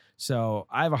 So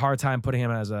I have a hard time putting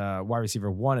him as a wide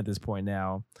receiver 1 at this point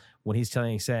now, when he's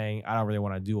saying, I don't really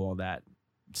want to do all that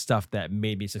stuff that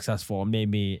made me successful and made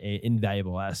me an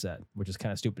invaluable asset, which is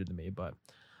kind of stupid to me. But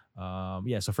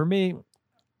so for me,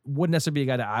 wouldn't necessarily be a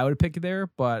guy that I would pick there,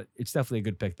 but it's definitely a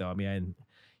good pick though. I mean,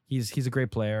 he's a great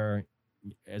player.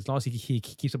 As long as he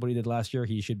keeps up what he did last year,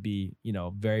 he should be,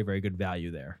 very, very good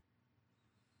value there.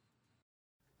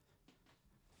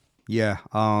 Yeah,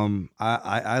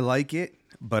 I like it,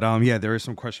 but there is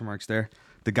some question marks there.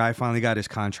 The guy finally got his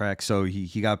contract, so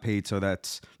he got paid, so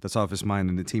that's off his mind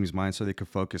and the team's mind, so they could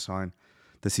focus on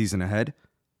the season ahead.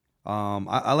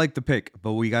 I like the pick,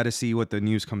 but we got to see what the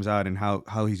news comes out and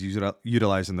how he's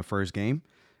utilized in the first game,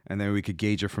 and then we could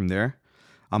gauge it from there.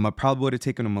 I probably would have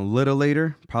taken him a little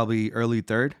later, probably early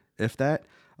third, if that.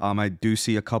 I do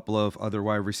see a couple of other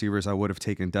wide receivers I would have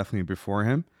taken definitely before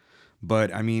him.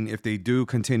 But I mean, if they do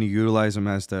continue to utilize him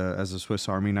as a Swiss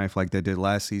Army knife like they did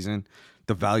last season,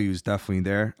 the value is definitely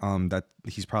there. That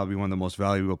he's probably one of the most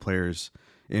valuable players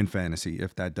in fantasy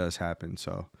if that does happen.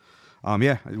 So,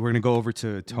 we're gonna go over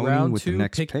to Tony Round with 2, the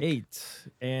next pick pick. 8,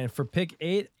 and for pick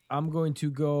 8, I'm going to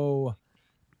go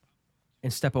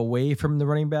and step away from the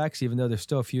running backs, even though there's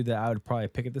still a few that I would probably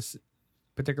pick at this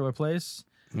particular place.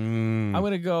 I'm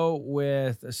going to go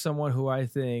with someone who I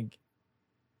think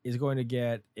is going to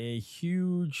get a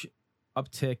huge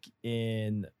uptick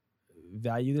in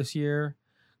value this year.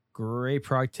 Great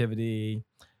productivity.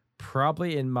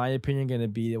 Probably, in my opinion, going to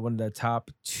be one of the top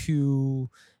 2,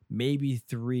 maybe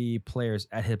 3 players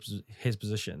at his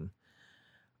position.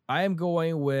 I am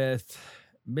going with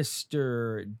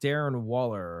Mr. Darren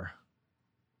Waller.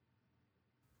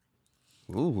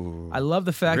 Ooh, I love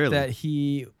the fact really? that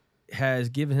he has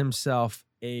given himself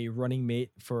a running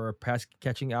mate for pass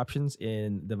catching options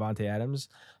in Devontae Adams.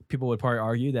 People would probably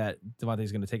argue that Devontae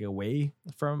is going to take away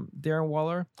from Darren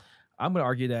Waller. I'm going to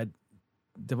argue that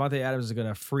Devontae Adams is going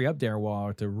to free up Darren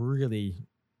Waller to really,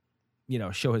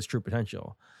 show his true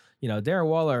potential. Darren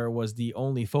Waller was the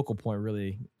only focal point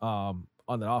really on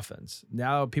the offense.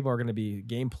 Now people are going to be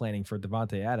game planning for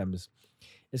Devontae Adams.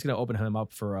 It's going to open him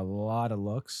up for a lot of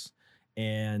looks.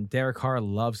 And Derek Carr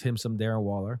loves him some Darren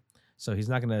Waller. So he's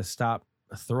not going to stop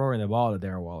throwing the ball to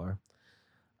Darren Waller.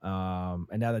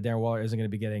 And now that Darren Waller isn't going to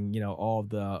be getting, all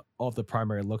of the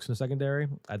primary looks in the secondary,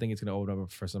 I think it's going to open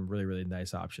up for some really, really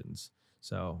nice options.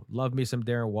 So love me some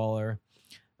Darren Waller.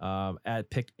 At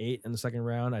pick 8 in the second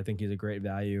round, I think he's a great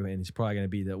value, and he's probably going to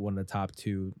be one of the top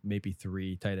 2, maybe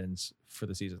 3 tight ends for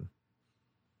the season.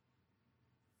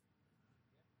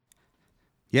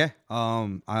 Yeah,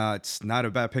 it's not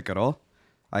a bad pick at all.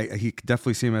 He could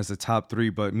definitely see him as the top 3,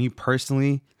 but me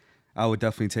personally, I would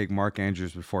definitely take Mark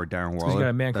Andrews before Darren Waller. He's got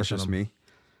a man That's crush just on him. me.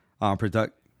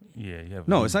 Yeah, yeah.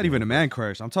 No, it's not even a man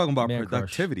crush. I'm talking about Man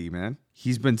productivity, man.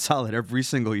 He's been solid every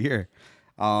single year.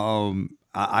 I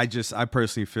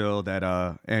personally feel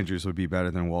that Andrews would be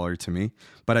better than Waller to me,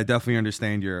 but I definitely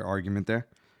understand your argument there.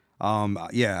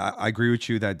 Yeah, I agree with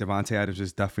you that Devontae Adams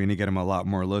is definitely going to get him a lot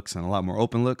more looks and a lot more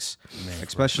open looks,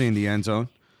 especially in the end zone.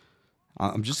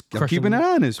 I'm keeping it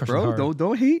honest, bro.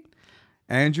 Don't hate.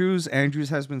 Andrews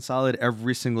has been solid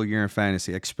every single year in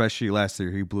fantasy, especially last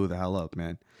year. He blew the hell up,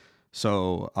 man.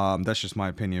 So that's just my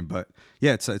opinion, but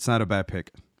yeah, it's not a bad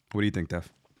pick. What do you think,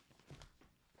 Dev?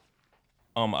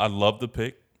 I love the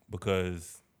pick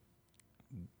because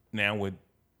now with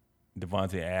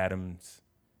Devontae Adams,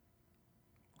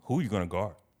 who are you going to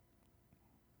guard?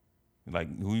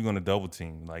 Like, who are you going to double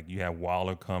team? Like, you have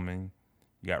Waller coming.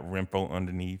 You got Renfro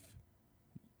underneath.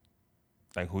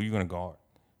 Like, who are you going to guard?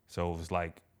 So it's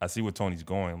like, I see where Tony's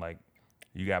going. Like,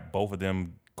 you got both of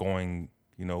them going,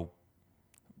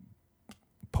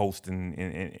 posting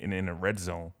in the red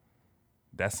zone.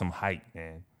 That's some height,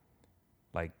 man.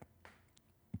 Like,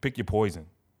 pick your poison.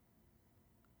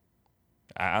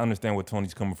 I understand where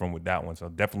Tony's coming from with that one. So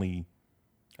definitely,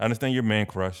 I understand your man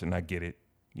crush, and I get it.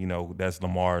 That's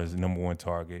Lamar's number 1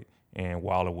 target, and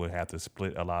Waller would have to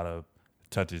split a lot of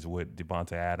touches with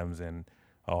Devontae Adams, and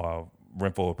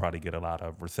Renfro would probably get a lot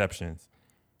of receptions.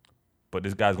 But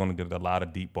this guy's going to get a lot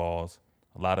of deep balls,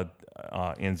 a lot of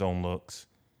end zone looks.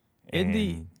 In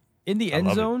the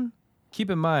end zone, keep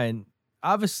in mind,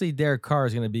 obviously Derek Carr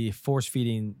is going to be force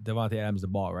feeding Devontae Adams the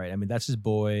ball, right? I mean, that's his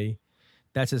boy.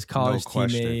 That's his college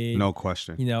teammate. No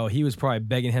question. He was probably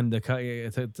begging him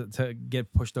to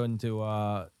get pushed into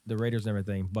the Raiders and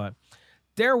everything. But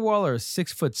Darren Waller is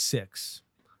 6'6",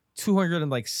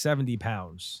 270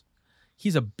 pounds.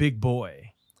 He's a big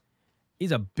boy.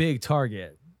 He's a big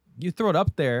target. You throw it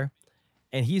up there,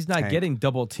 and he's not getting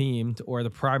double teamed or the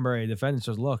primary defender's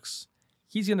looks.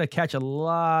 He's going to catch a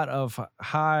lot of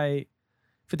high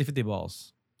 50-50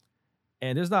 balls.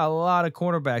 And there's not a lot of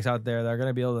cornerbacks out there that are going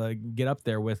to be able to get up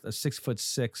there with a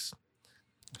 6'6"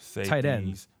 tight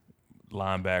end.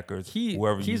 Linebackers,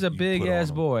 he's a big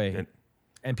ass boy.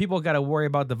 And people got to worry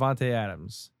about Devontae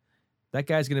Adams. That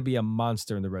guy's going to be a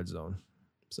monster in the red zone.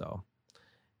 So,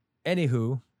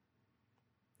 anywho,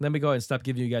 let me go ahead and stop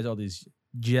giving you guys all these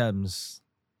gems.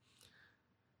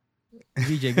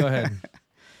 DJ, go ahead.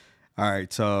 All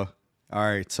right, so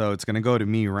it's gonna go to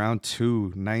me, round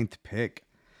 2, 9th pick.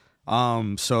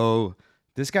 So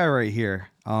this guy right here,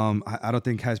 I don't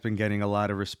think has been getting a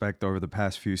lot of respect over the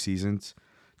past few seasons,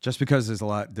 just because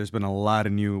there's been a lot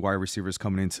of new wide receivers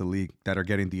coming into the league that are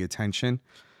getting the attention.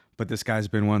 But this guy's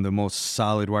been one of the most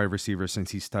solid wide receivers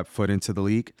since he stepped foot into the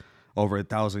league, over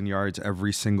 1,000 yards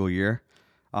every single year,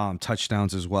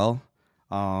 touchdowns as well.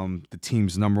 The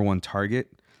team's number 1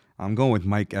 target. I'm going with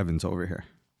Mike Evans over here.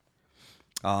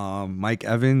 Mike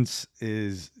Evans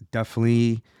is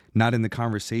definitely not in the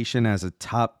conversation as a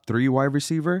top 3 wide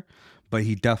receiver, but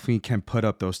he definitely can put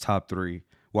up those top 3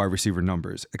 wide receiver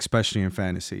numbers, especially in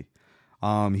fantasy.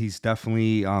 He's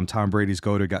definitely Tom Brady's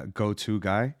go-to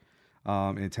guy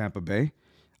in Tampa Bay.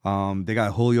 They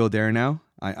got Julio there now.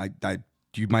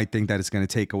 You might think that it's going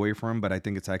to take away from him, but I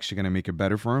think it's actually going to make it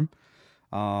better for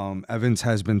him. Evans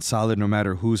has been solid no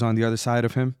matter who's on the other side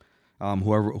of him.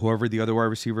 Whoever the other wide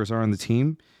receivers are on the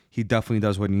team, he definitely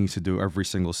does what he needs to do every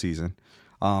single season.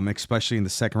 Especially in the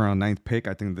second round, 9th pick,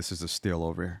 I think this is a steal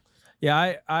over here.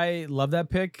 Yeah, I love that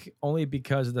pick only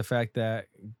because of the fact that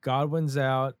Godwin's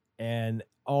out and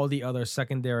all the other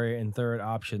secondary and third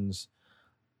options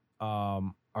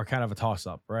are kind of a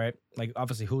toss-up, right? Like,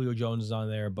 obviously Julio Jones is on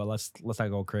there, but let's not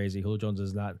go crazy. Julio Jones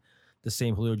is not the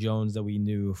same Julio Jones that we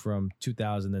knew from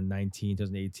 2019,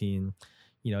 2018.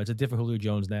 It's a different Julio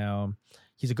Jones now.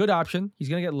 He's a good option. He's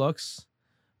gonna get looks,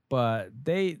 but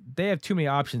they have too many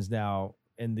options now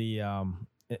in the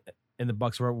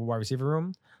Bucs wide receiver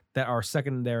room that are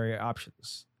secondary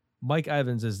options. Mike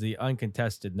Evans is the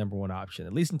uncontested number 1 option,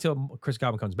 at least until Chris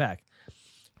Godwin comes back.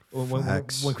 When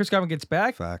Chris Godwin gets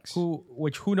back, who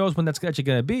knows when that's actually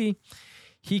gonna be,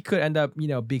 he could end up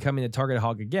becoming a target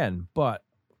hog again. But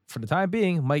for the time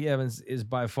being, Mike Evans is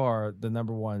by far the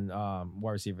number 1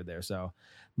 wide receiver there. So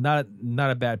not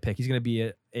a bad pick. He's going to be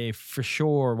a for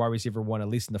sure wide receiver 1, at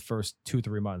least in the first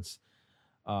 2-3 months.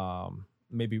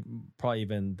 Maybe probably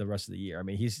even the rest of the year. I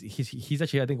mean, he's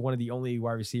actually, I think, one of the only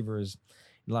wide receivers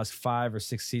in the last 5 or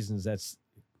 6 seasons that's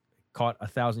caught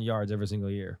 1,000 yards every single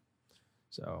year.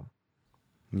 So,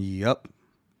 Yep.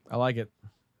 I like it.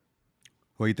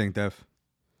 What do you think, Dev?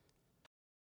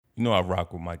 You know I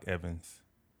rock with Mike Evans.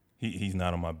 He's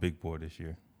not on my big board this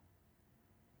year.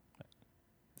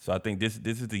 So I think this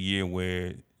is the year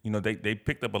where, they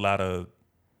picked up a lot of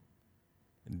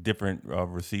different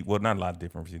receivers. Well, not a lot of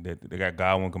different receivers. They got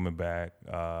Godwin coming back.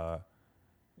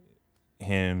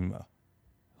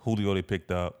 Julio they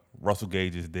picked up. Russell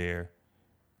Gage is there.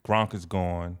 Gronk is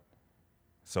gone.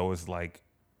 So it's like,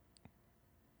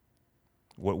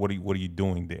 what are you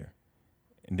doing there?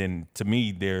 And then to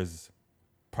me, there's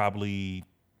probably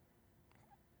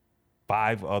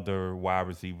 5 other wide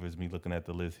receivers, me looking at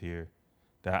the list here,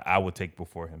 that I would take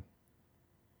before him.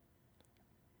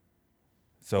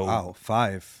 So Wow,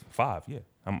 5. 5, yeah.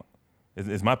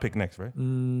 It's my pick next, right?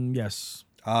 Yes.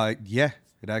 Yeah,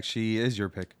 it actually is your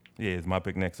pick. Yeah, it's my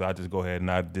pick next. So I just go ahead and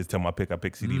I just tell my pick. I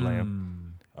pick CeeDee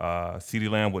Lamb. CeeDee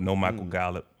Lamb with no Michael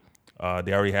Gallup.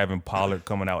 They already having Pollard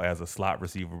coming out as a slot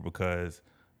receiver because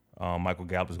Michael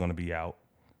Gallup is going to be out.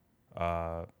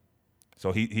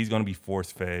 So he's going to be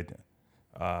force fed.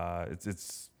 I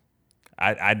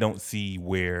don't see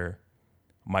where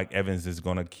Mike Evans is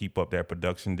going to keep up that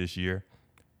production this year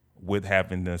with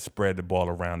having to spread the ball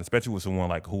around, especially with someone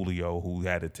like Julio who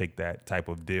had to take that type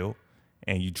of deal,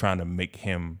 and you trying to make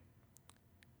him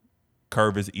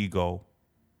curve his ego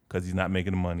because he's not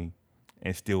making the money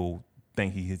and still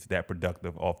think he is that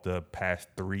productive off the past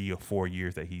 3 or 4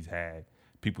 years that he's had.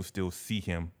 People still see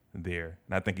him there,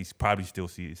 and I think he's probably still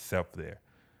see himself there.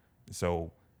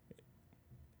 So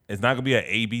it's not going to be an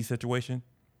A-B situation,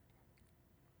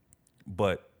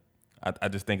 but I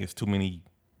just think it's too many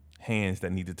hands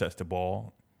that need to touch the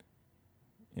ball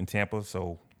in Tampa.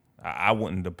 So I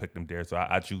wouldn't have picked him there. So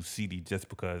I choose CeeDee just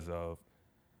because of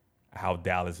how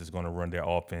Dallas is going to run their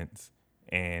offense,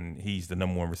 and he's the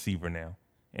number 1 receiver now.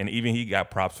 And even he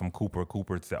got props from Cooper.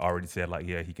 Cooper already said, like,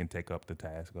 yeah, he can take up the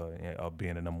task of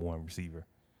being the number 1 receiver.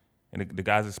 And the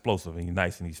guy's explosive, and he's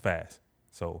nice, and he's fast.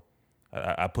 So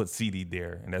I put CeeDee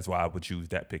there, and that's why I would choose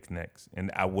that pick next.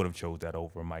 And I would have chose that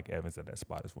over Mike Evans at that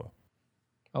spot as well.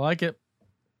 I like it.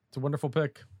 It's a wonderful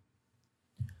pick.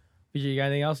 BJ, you got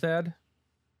anything else to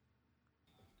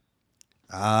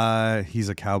add? He's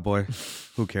a Cowboy.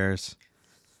 Who cares?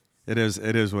 It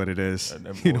is what it is.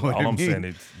 You know what All I I'm mean? saying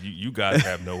is you guys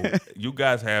have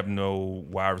no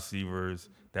wide receivers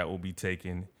that will be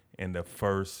taken in the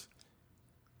first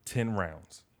 10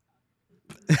 rounds.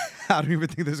 I don't even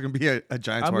think there's going to be a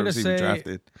Giants I'm wide gonna receiver say-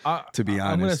 drafted, to be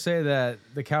honest. I'm going to say that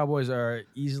the Cowboys are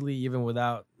easily, even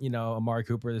without, Amari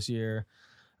Cooper this year,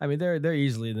 I mean, they're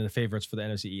easily the favorites for the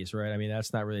NFC East, right? I mean,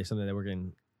 that's not really something that we're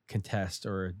going to contest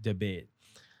or debate.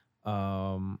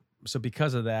 So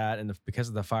because of that, and because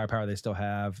of the firepower they still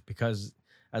have, because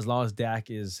as long as Dak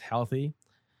is healthy,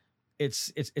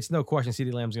 it's no question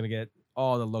CeeDee Lamb's going to get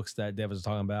all the looks that Dev was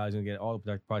talking about. He's going to get all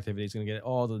the productivity. He's going to get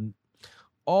all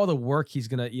the work he's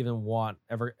going to even want,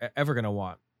 ever going to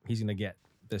want, he's going to get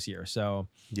this year. So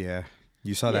Yeah.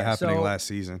 You saw that Yeah, happening so- last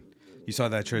season. You saw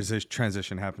that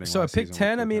transition happening So at last pick season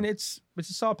 10, with I mean, him. it's a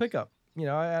solid pickup. I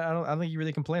don't think you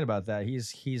really complain about that.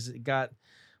 He's got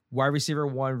wide receiver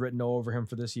 1 written all over him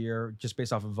for this year, just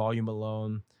based off of volume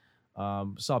alone.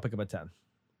 Solid pickup at 10.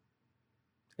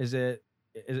 Is it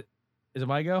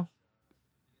my go?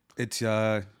 It's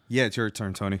it's your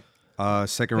turn, Tony.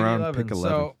 Second Pick round, pick 11.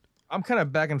 So I'm kind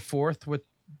of back and forth with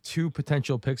 2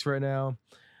 potential picks right now.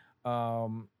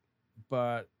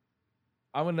 But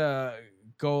I'm going to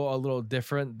go a little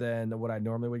different than what I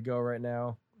normally would go right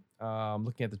now. I'm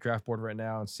looking at the draft board right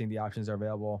now and seeing the options that are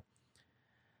available.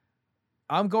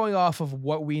 I'm going off of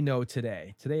what we know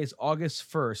today. Today is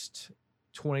August 1st,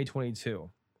 2022.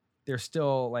 There's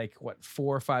still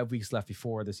 4 or 5 weeks left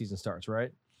before the season starts,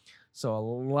 right? So a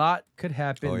lot could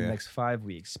happen in the next 5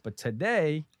 weeks. But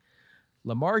today,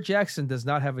 Lamar Jackson does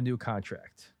not have a new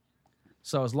contract.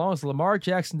 So as long as Lamar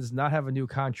Jackson does not have a new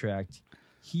contract,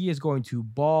 he is going to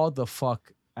ball the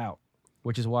fuck out,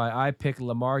 which is why I pick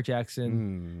Lamar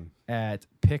Jackson at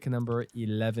pick number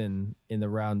 11 in the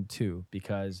round 2,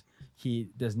 because he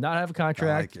does not have a I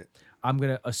contract. like it. I'm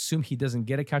going to assume he doesn't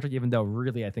get a contract, even though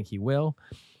really I think he will,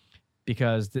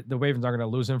 because the Ravens aren't going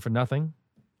to lose him for nothing.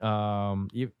 And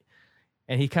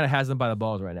he kind of has them by the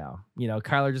balls right now.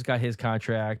 Kyler just got his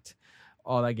contract,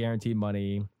 all that guaranteed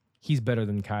money. He's better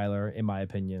than Kyler, in my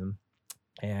opinion.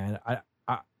 And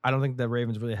I don't think the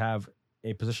Ravens really have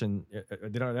a position.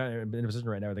 They're not in a position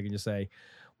right now where they can just say,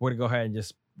 we're going to go ahead and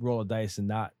just roll a dice and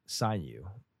not sign you,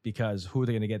 because who are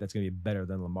they going to get that's going to be better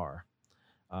than Lamar?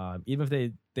 Even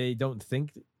if they don't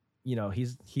think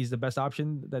he's the best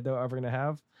option that they're ever going to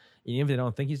have. And even if they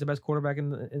don't think he's the best quarterback in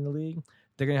the league,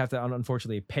 they're going to have to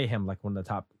unfortunately pay him like one of the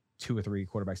top 2 or 3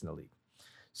 quarterbacks in the league.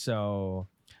 So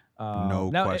No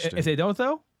now, question. if they don't,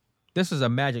 though, this is a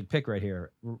magic pick right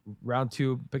here, round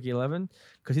 2, pick 11,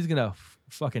 because he's gonna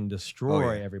fucking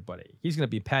destroy everybody. He's gonna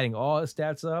be padding all his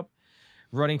stats up,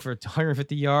 running for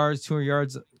 150 yards, 200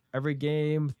 yards every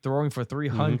game, throwing for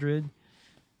 300.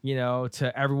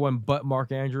 To everyone but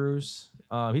Mark Andrews.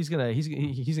 He's gonna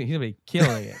be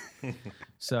killing it.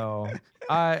 So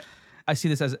I see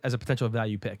this as a potential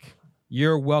value pick.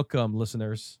 You're welcome,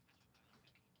 listeners.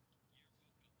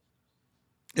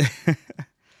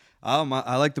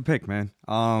 I like the pick, man.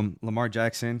 Lamar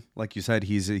Jackson, like you said,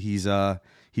 he's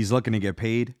looking to get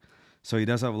paid, so he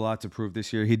does have a lot to prove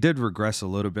this year. He did regress a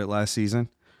little bit last season,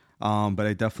 but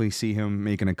I definitely see him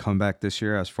making a comeback this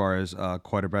year as far as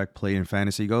quarterback play in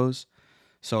fantasy goes.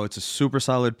 So it's a super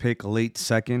solid pick, late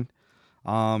second.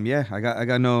 Yeah, I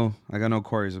got no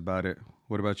queries about it.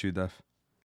 What about you, Def?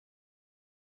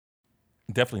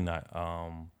 Definitely not.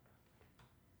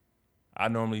 I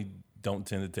normally don't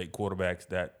tend to take quarterbacks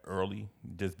that early,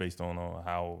 just based on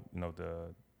how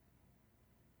the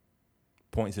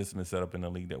point system is set up in the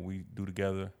league that we do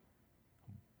together.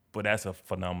 But that's a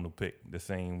phenomenal pick. The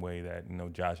same way that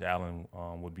Josh Allen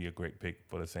would be a great pick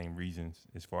for the same reasons,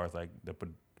 as far as like the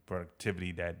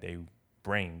productivity that they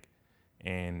bring,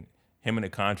 and him in a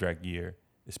contract year,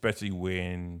 especially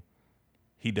when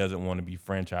he doesn't want to be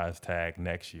franchise tagged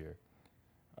next year.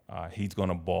 He's going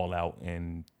to ball out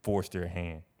and force their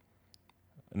hand.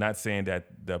 Not saying that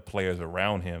the players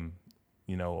around him,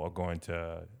 are going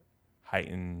to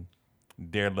heighten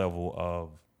their level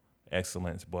of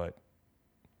excellence, but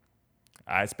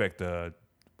I expect a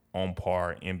on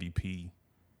par MVP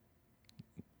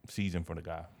season for the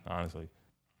guy, honestly.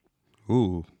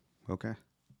 Ooh, okay.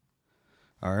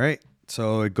 All right.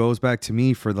 So it goes back to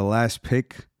me for the last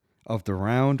pick of the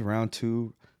round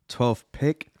 2, 12th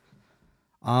pick.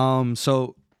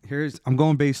 So I'm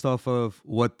going based off of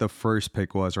what the first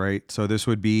pick was, right? So this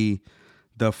would be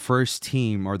the first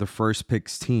team or the first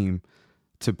pick's team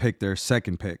to pick their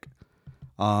second pick.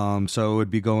 So it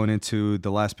would be going into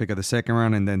the last pick of the second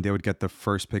round, and then they would get the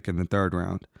first pick in the third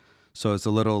round. So it's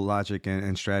a little logic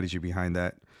and strategy behind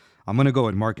that. I'm going to go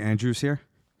with Mark Andrews here.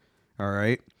 All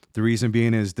right. The reason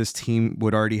being is this team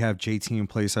would already have JT in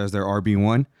place as their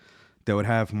RB1. They would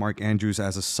have Mark Andrews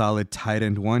as a solid tight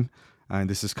end 1. And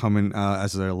this is coming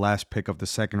as their last pick of the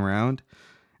second round.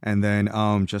 And then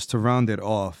just to round it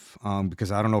off,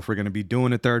 because I don't know if we're going to be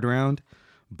doing a third round,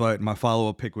 but my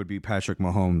follow-up pick would be Patrick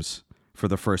Mahomes for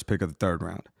the first pick of the third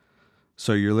round.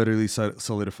 So you're literally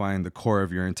solidifying the core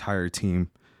of your entire team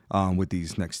with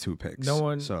these next 2 picks.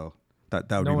 So that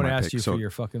would no be my one asked pick. you So for your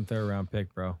fucking third round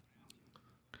pick, bro.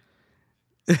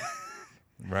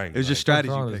 Right. It was just strategy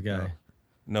What's wrong with pick, this guy? though.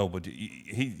 No, but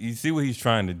you see what he's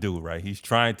trying to do, right? He's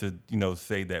trying to,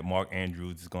 say that Mark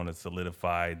Andrews is going to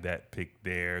solidify that pick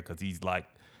there because he's like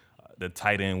the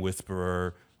tight end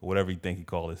whisperer, or whatever you think he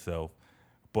called himself.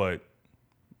 But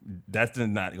that's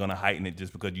not going to heighten it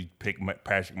just because you pick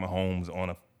Patrick Mahomes on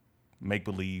a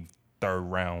make-believe third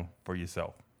round for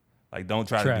yourself. Like, don't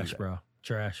try to do that. Bro.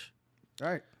 Trash. All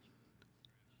right.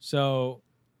 So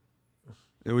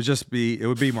It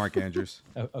would be Mark Andrews.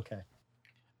 okay.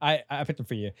 I picked him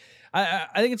for you. I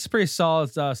think it's a pretty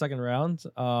solid second round.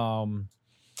 I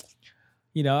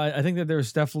think that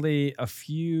there's definitely a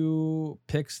few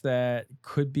picks that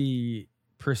could be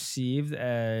perceived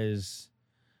as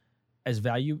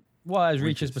value, well, as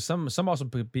reaches, but some also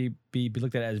could be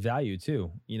looked at as value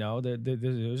too.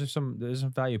 There's some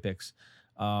value picks.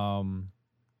 Do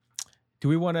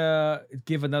we want to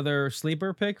give another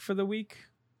sleeper pick for the week,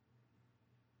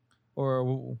 or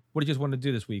what do you just want to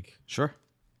do this week? Sure.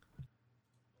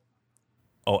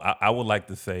 Oh, I would like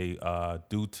to say,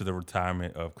 due to the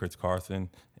retirement of Chris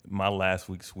Carson, my last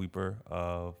week's sweeper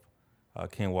of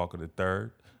Ken Walker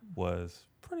III was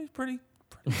pretty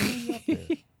up there.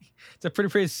 It's a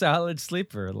pretty solid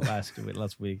sleeper last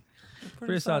week.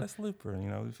 Pretty solid sleeper,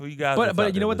 So you guys,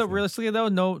 but you know what? Though, realistically, though,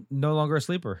 no longer a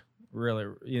sleeper. Really,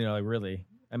 really.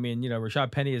 I mean,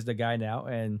 Rashad Penny is the guy now,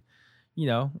 and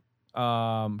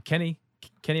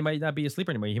Kenny might not be a sleeper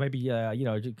anymore. He might be,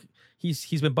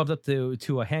 he's been bumped up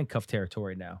to a handcuff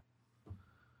territory now.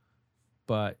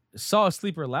 But saw a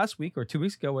sleeper last week or 2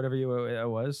 weeks ago, whatever it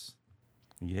was.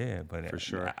 Yeah, but For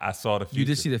sure. I saw the future. You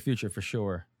did see the future for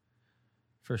sure.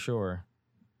 For sure.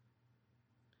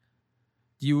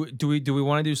 Do we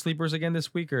want to do sleepers again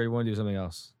this week, or do you want to do something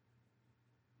else?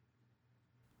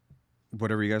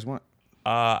 Whatever you guys want.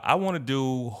 I want to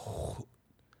do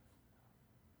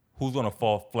who's gonna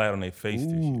fall flat on their face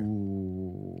this year?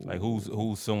 Ooh. Like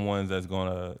who's someone that's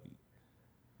gonna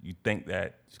you think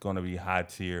that it's gonna be high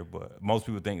tier, but most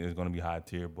people think it's gonna be high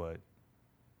tier, but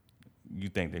you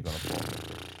think they're gonna fall.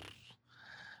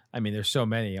 I mean, there's so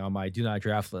many on my do not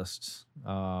draft list.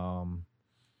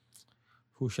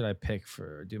 Who should I pick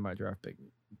for do my draft pick?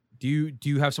 Do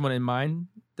you have someone in mind,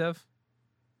 Dev?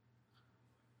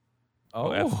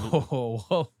 Oh, absolutely.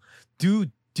 Well, do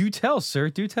tell, sir.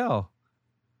 Do tell.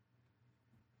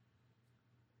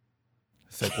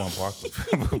 Saquon Barkley.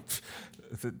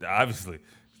 Obviously.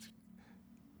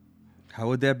 How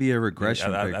would that be a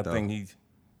regression I pick, though? think he's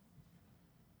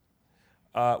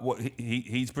well,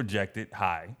 he's projected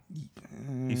high.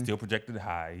 He's still projected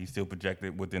high. He's still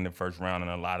projected within the first round in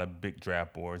a lot of big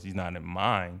draft boards. He's not in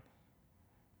mine.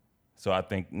 So I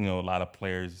think, a lot of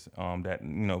players that,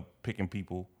 picking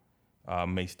people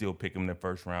may still pick him in the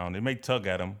first round. They may tug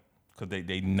at him because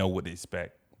they know what they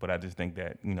expect. But I just think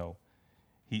that,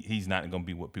 he's not going to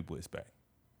be what people expect.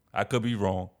 I could be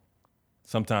wrong.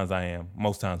 Sometimes I am.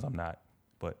 Most times I'm not.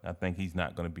 But I think he's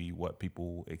not going to be what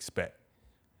people expect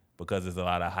because there's a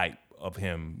lot of hype of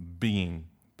him being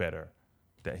better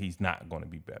that he's not going to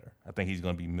be better. I think he's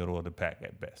going to be middle of the pack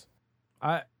at best.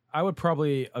 I would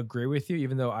probably agree with you,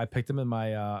 even though I picked him in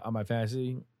my on my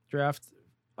fantasy draft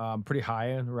pretty high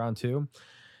in round 2.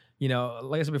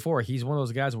 Like I said before, he's one of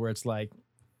those guys where it's like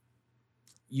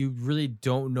you really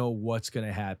don't know what's going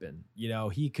to happen.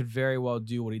 He could very well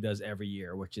do what he does every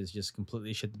year, which is just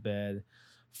completely shit the bed,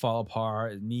 fall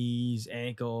apart, his knees,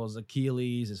 ankles,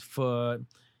 Achilles, his foot,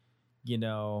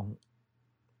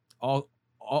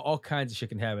 all kinds of shit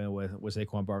can happen with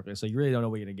Saquon Barkley. So you really don't know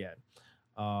what you're going to get.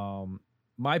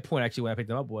 My point actually when I picked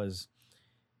him up was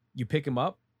you pick him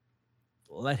up,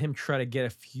 let him try to get a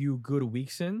few good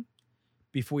weeks in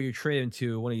before you trade him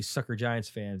to one of these sucker Giants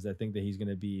fans that think that he's going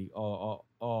to be all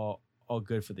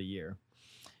good for the year.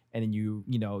 And then you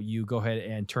go ahead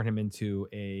and turn him into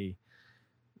a,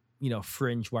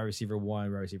 fringe wide receiver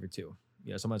 1, wide receiver 2.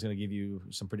 Someone's going to give you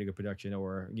some pretty good production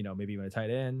or, maybe even a tight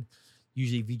end.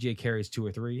 Usually VJ carries 2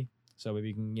 or 3. So maybe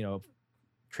you can,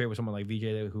 trade with someone like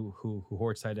VJ who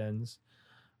hoards tight ends.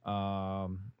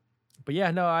 But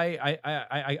yeah, no,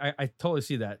 I totally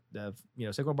see that.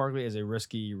 Saquon Barkley is a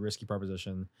risky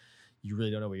proposition. You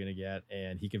really don't know what you're gonna get,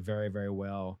 and he could very, very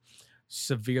well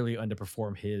severely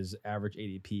underperform his average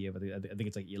ADP of I think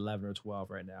it's like 11 or 12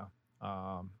 right now.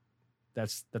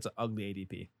 That's an ugly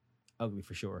ADP, ugly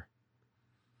for sure.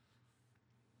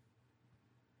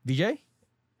 VJ,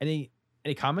 any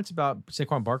comments about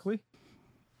Saquon Barkley?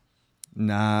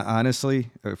 Nah,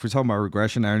 honestly, if we're talking about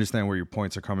regression, I understand where your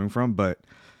points are coming from, but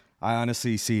I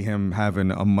honestly see him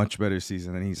having a much better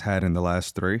season than he's had in the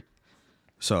last 3.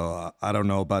 So I don't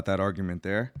know about that argument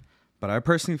there. But I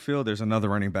personally feel there's another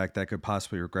running back that could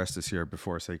possibly regress this year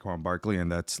before Saquon Barkley,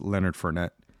 and that's Leonard Fournette.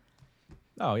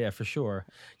 Oh, yeah, for sure.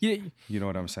 You know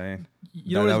what I'm saying?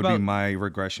 That would be my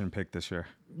regression pick this year.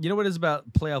 You know what is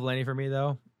about playoff Lenny for me,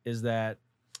 though, is that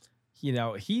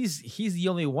he's the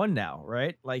only one now,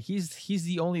 right? Like he's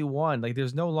the only one. Like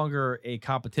there's no longer a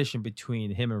competition between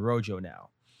him and Rojo now.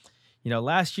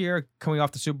 Last year coming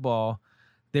off the Super Bowl,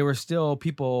 there were still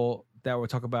people that were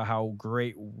talking about how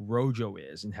great Rojo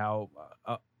is and how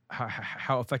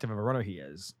effective of a runner he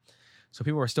is. So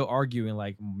people were still arguing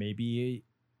like maybe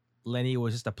Lenny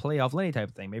was just a playoff Lenny type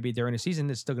of thing. Maybe during the season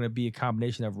it's still going to be a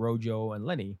combination of Rojo and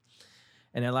Lenny.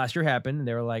 And then last year happened, and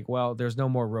they were like, well, there's no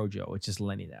more Rojo. It's just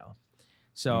Lenny now.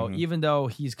 So even though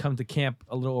he's come to camp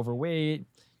a little overweight,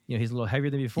 he's a little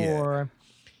heavier than before.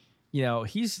 Yeah.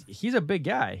 He's a big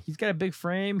guy. He's got a big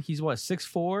frame. He's what,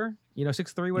 6'4",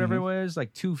 6'3", whatever it was,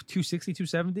 like 260,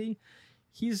 270.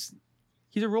 He's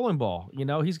a rolling ball.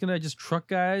 He's gonna just truck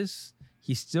guys.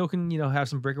 He still can, have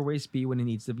some breakaway speed when he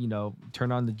needs to,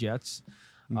 turn on the jets.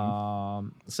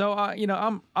 So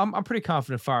I'm pretty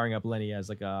confident firing up Lenny as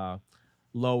like a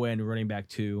low end running back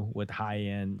 2 with high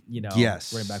end,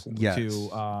 running back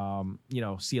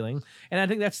 2, ceiling. And I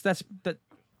think that's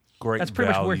great. That's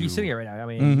pretty value. much where he's sitting at right now. I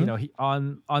mean, he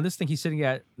on this thing he's sitting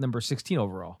at number 16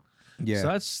 overall. Yeah. So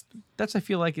that's I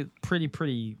feel like it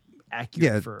pretty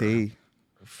accurate. Yeah,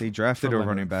 they drafted a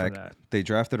running back. They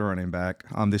drafted a running back.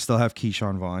 They still have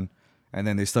Keyshawn Vaughn, and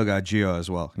then they still got Gio as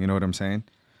well. You know what I'm saying?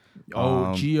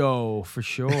 Oh, Gio for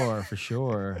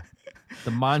sure.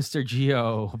 The monster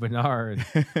Gio Bernard.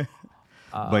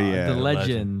 But yeah, the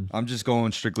legend. I'm just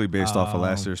going strictly based off of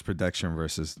last year's production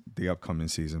versus the upcoming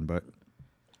season. But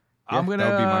yeah, I'm gonna.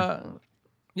 That would be mine.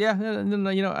 Yeah,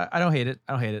 no, I don't hate it.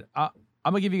 I'm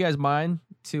gonna give you guys mine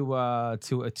to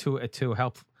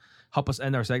help us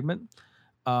end our segment.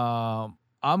 I'm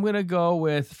I'm going to go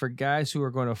with, for guys who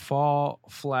are going to fall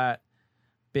flat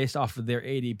based off of their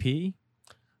ADP,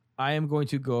 I am going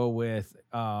to go with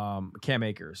Cam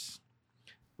Akers.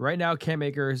 Right now, Cam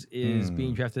Akers is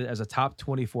being drafted as a top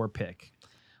 24 pick.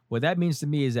 What that means to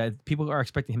me is that people are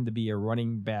expecting him to be a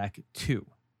running back 2.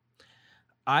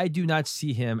 I do not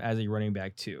see him as a running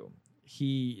back 2.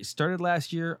 He started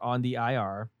last year on the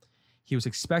IR. He was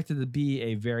expected to be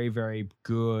a very, very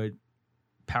good,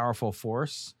 powerful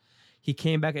force. He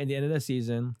came back at the end of the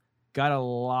season, got a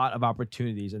lot of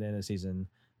opportunities at the end of the season,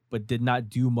 but did not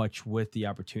do much with the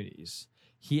opportunities.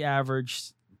 He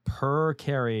averaged per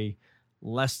carry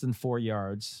less than 4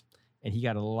 yards, and he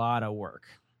got a lot of work.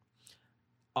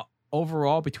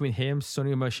 Overall, between him,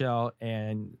 Sonny Michel,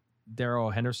 and Darrell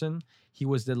Henderson, he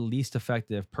was the least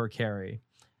effective per carry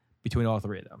between all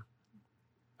three of them.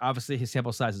 Obviously, his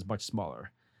sample size is much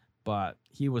smaller, but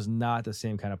he was not the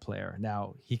same kind of player.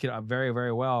 Now, he could very,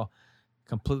 very well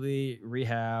completely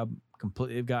rehab,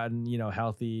 completely have gotten,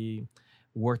 healthy,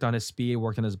 worked on his speed,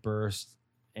 worked on his burst,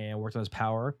 and worked on his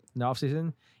power in the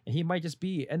offseason. And he might just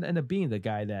be, end up being the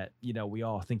guy that, we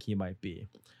all think he might be.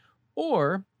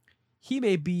 Or he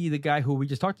may be the guy who we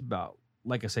just talked about,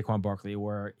 like a Saquon Barkley,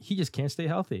 where he just can't stay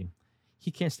healthy. He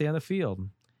can't stay on the field.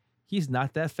 He's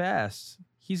not that fast.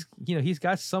 He's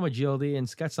got some agility and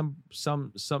he's got some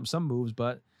moves,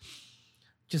 but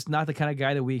just not the kind of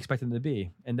guy that we expect him to be.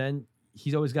 And then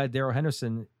he's always got Darrell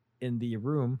Henderson in the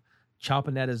room,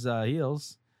 chomping at his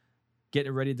heels,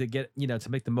 getting ready to to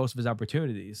make the most of his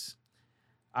opportunities.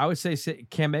 I would say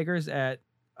Cam Akers at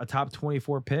a top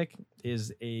 24 pick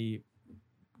is a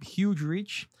huge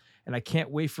reach, and I can't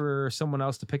wait for someone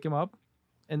else to pick him up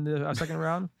in the second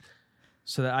round,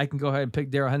 so that I can go ahead and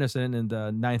pick Darrell Henderson in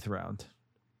the 9th round.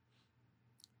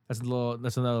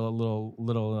 That's another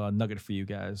little nugget for you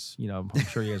guys. I'm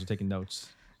sure you guys are taking notes.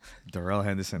 Darrell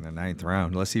Henderson in the 9th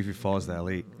round. Let's see if he falls that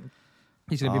late.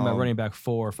 He's gonna be my running back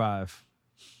 4 or 5.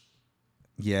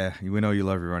 Yeah, we know you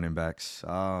love your running backs.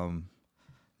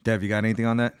 Dev, you got anything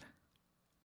on that?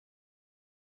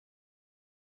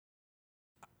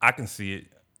 I can see it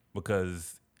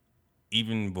because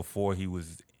even before he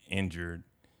was injured,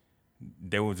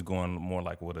 they was going more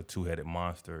like with a two-headed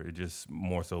monster. It just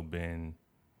more so been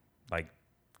like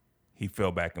he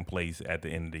fell back in place at the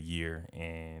end of the year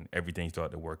and everything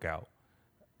started to work out.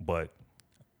 But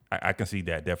I can see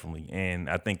that definitely. And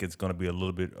I think it's going to be a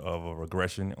little bit of a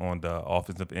regression on the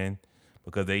offensive end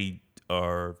because they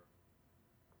are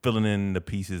filling in the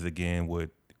pieces again with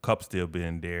Kupp still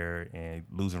being there and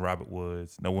losing Robert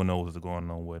Woods. No one knows what's going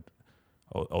on with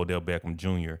Odell Beckham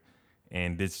Jr.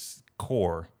 And this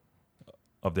core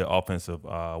of their offensive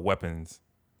weapons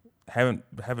haven't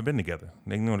been together.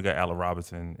 They only got Allen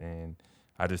Robinson, and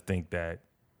I just think that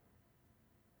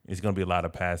it's going to be a lot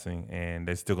of passing, and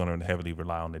they're still going to heavily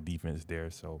rely on the defense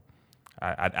there. So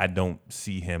I don't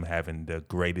see him having the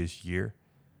greatest year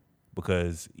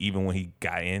because even when he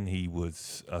got in, he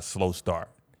was a slow start.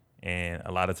 And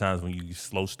a lot of times when you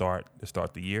slow start to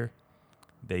start the year,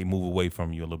 they move away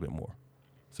from you a little bit more.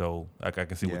 So I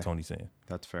can see what Tony's saying.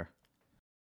 That's fair.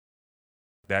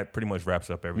 That pretty much wraps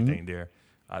up everything there.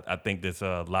 I think there's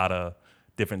a lot of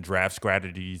different draft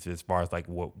strategies as far as like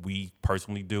what we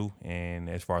personally do and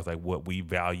as far as like what we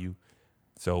value.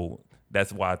 So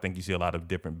that's why I think you see a lot of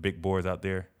different big boards out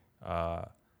there.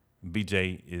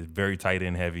 BJ is very tight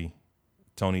end heavy.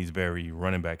 Tony's very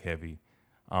running back heavy.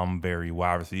 I'm very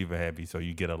wide receiver heavy. So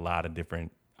you get a lot of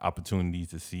different opportunities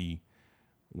to see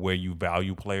where you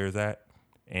value players at.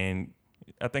 And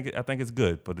I think it's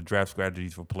good for the draft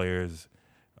strategies for players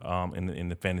in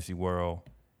the fantasy world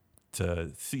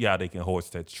to see how they can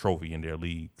hoist that trophy in their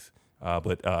leagues.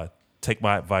 But take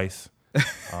my advice.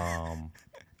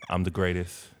 I'm the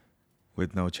greatest.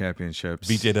 With no championships.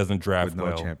 BJ doesn't draft well.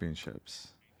 well. With no championships.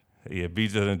 Yeah,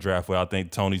 BJ doesn't draft well. I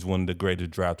think Tony's one of the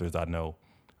greatest drafters I know.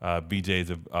 BJ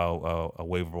is a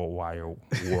waiver wire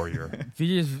warrior.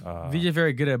 VJ's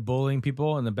very good at bullying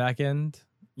people in the back end,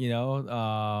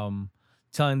 telling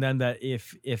them that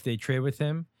if they trade with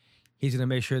him, he's going to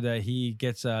make sure that he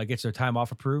gets their time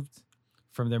off approved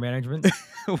from their management.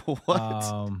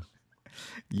 What?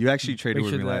 You actually traded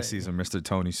with me last season, Mr.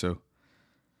 Tony Sue.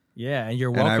 Yeah, and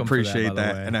you're welcome. And I appreciate for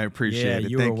that. And I appreciate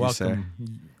it. Thank you, sir.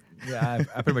 Yeah,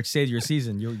 I pretty much saved your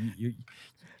season.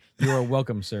 You are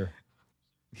welcome, sir.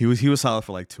 He was solid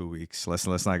for like 2 weeks. Let's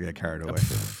not get carried away.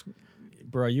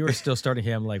 Bro, you were still starting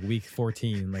him like week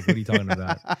 14. Like, what are you talking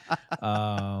about?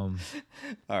 All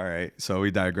right, so we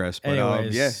digress. But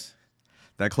anyways,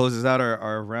 that closes out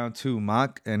our round 2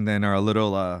 mock, and then our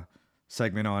little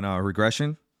segment on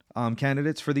regression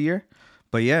candidates for the year.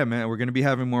 But yeah, man, we're gonna be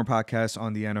having more podcasts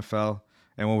on the NFL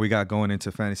and what we got going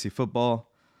into fantasy football.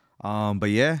 But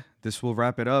yeah, this will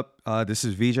wrap it up. This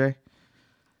is VJ.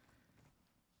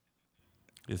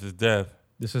 This is Dev.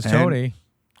 This is And- Tony.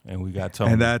 And we got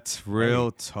Tony. And that's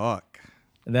Real Talk.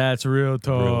 That's real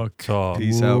talk. Real talk.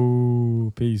 Peace out.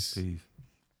 Ooh, peace. Peace.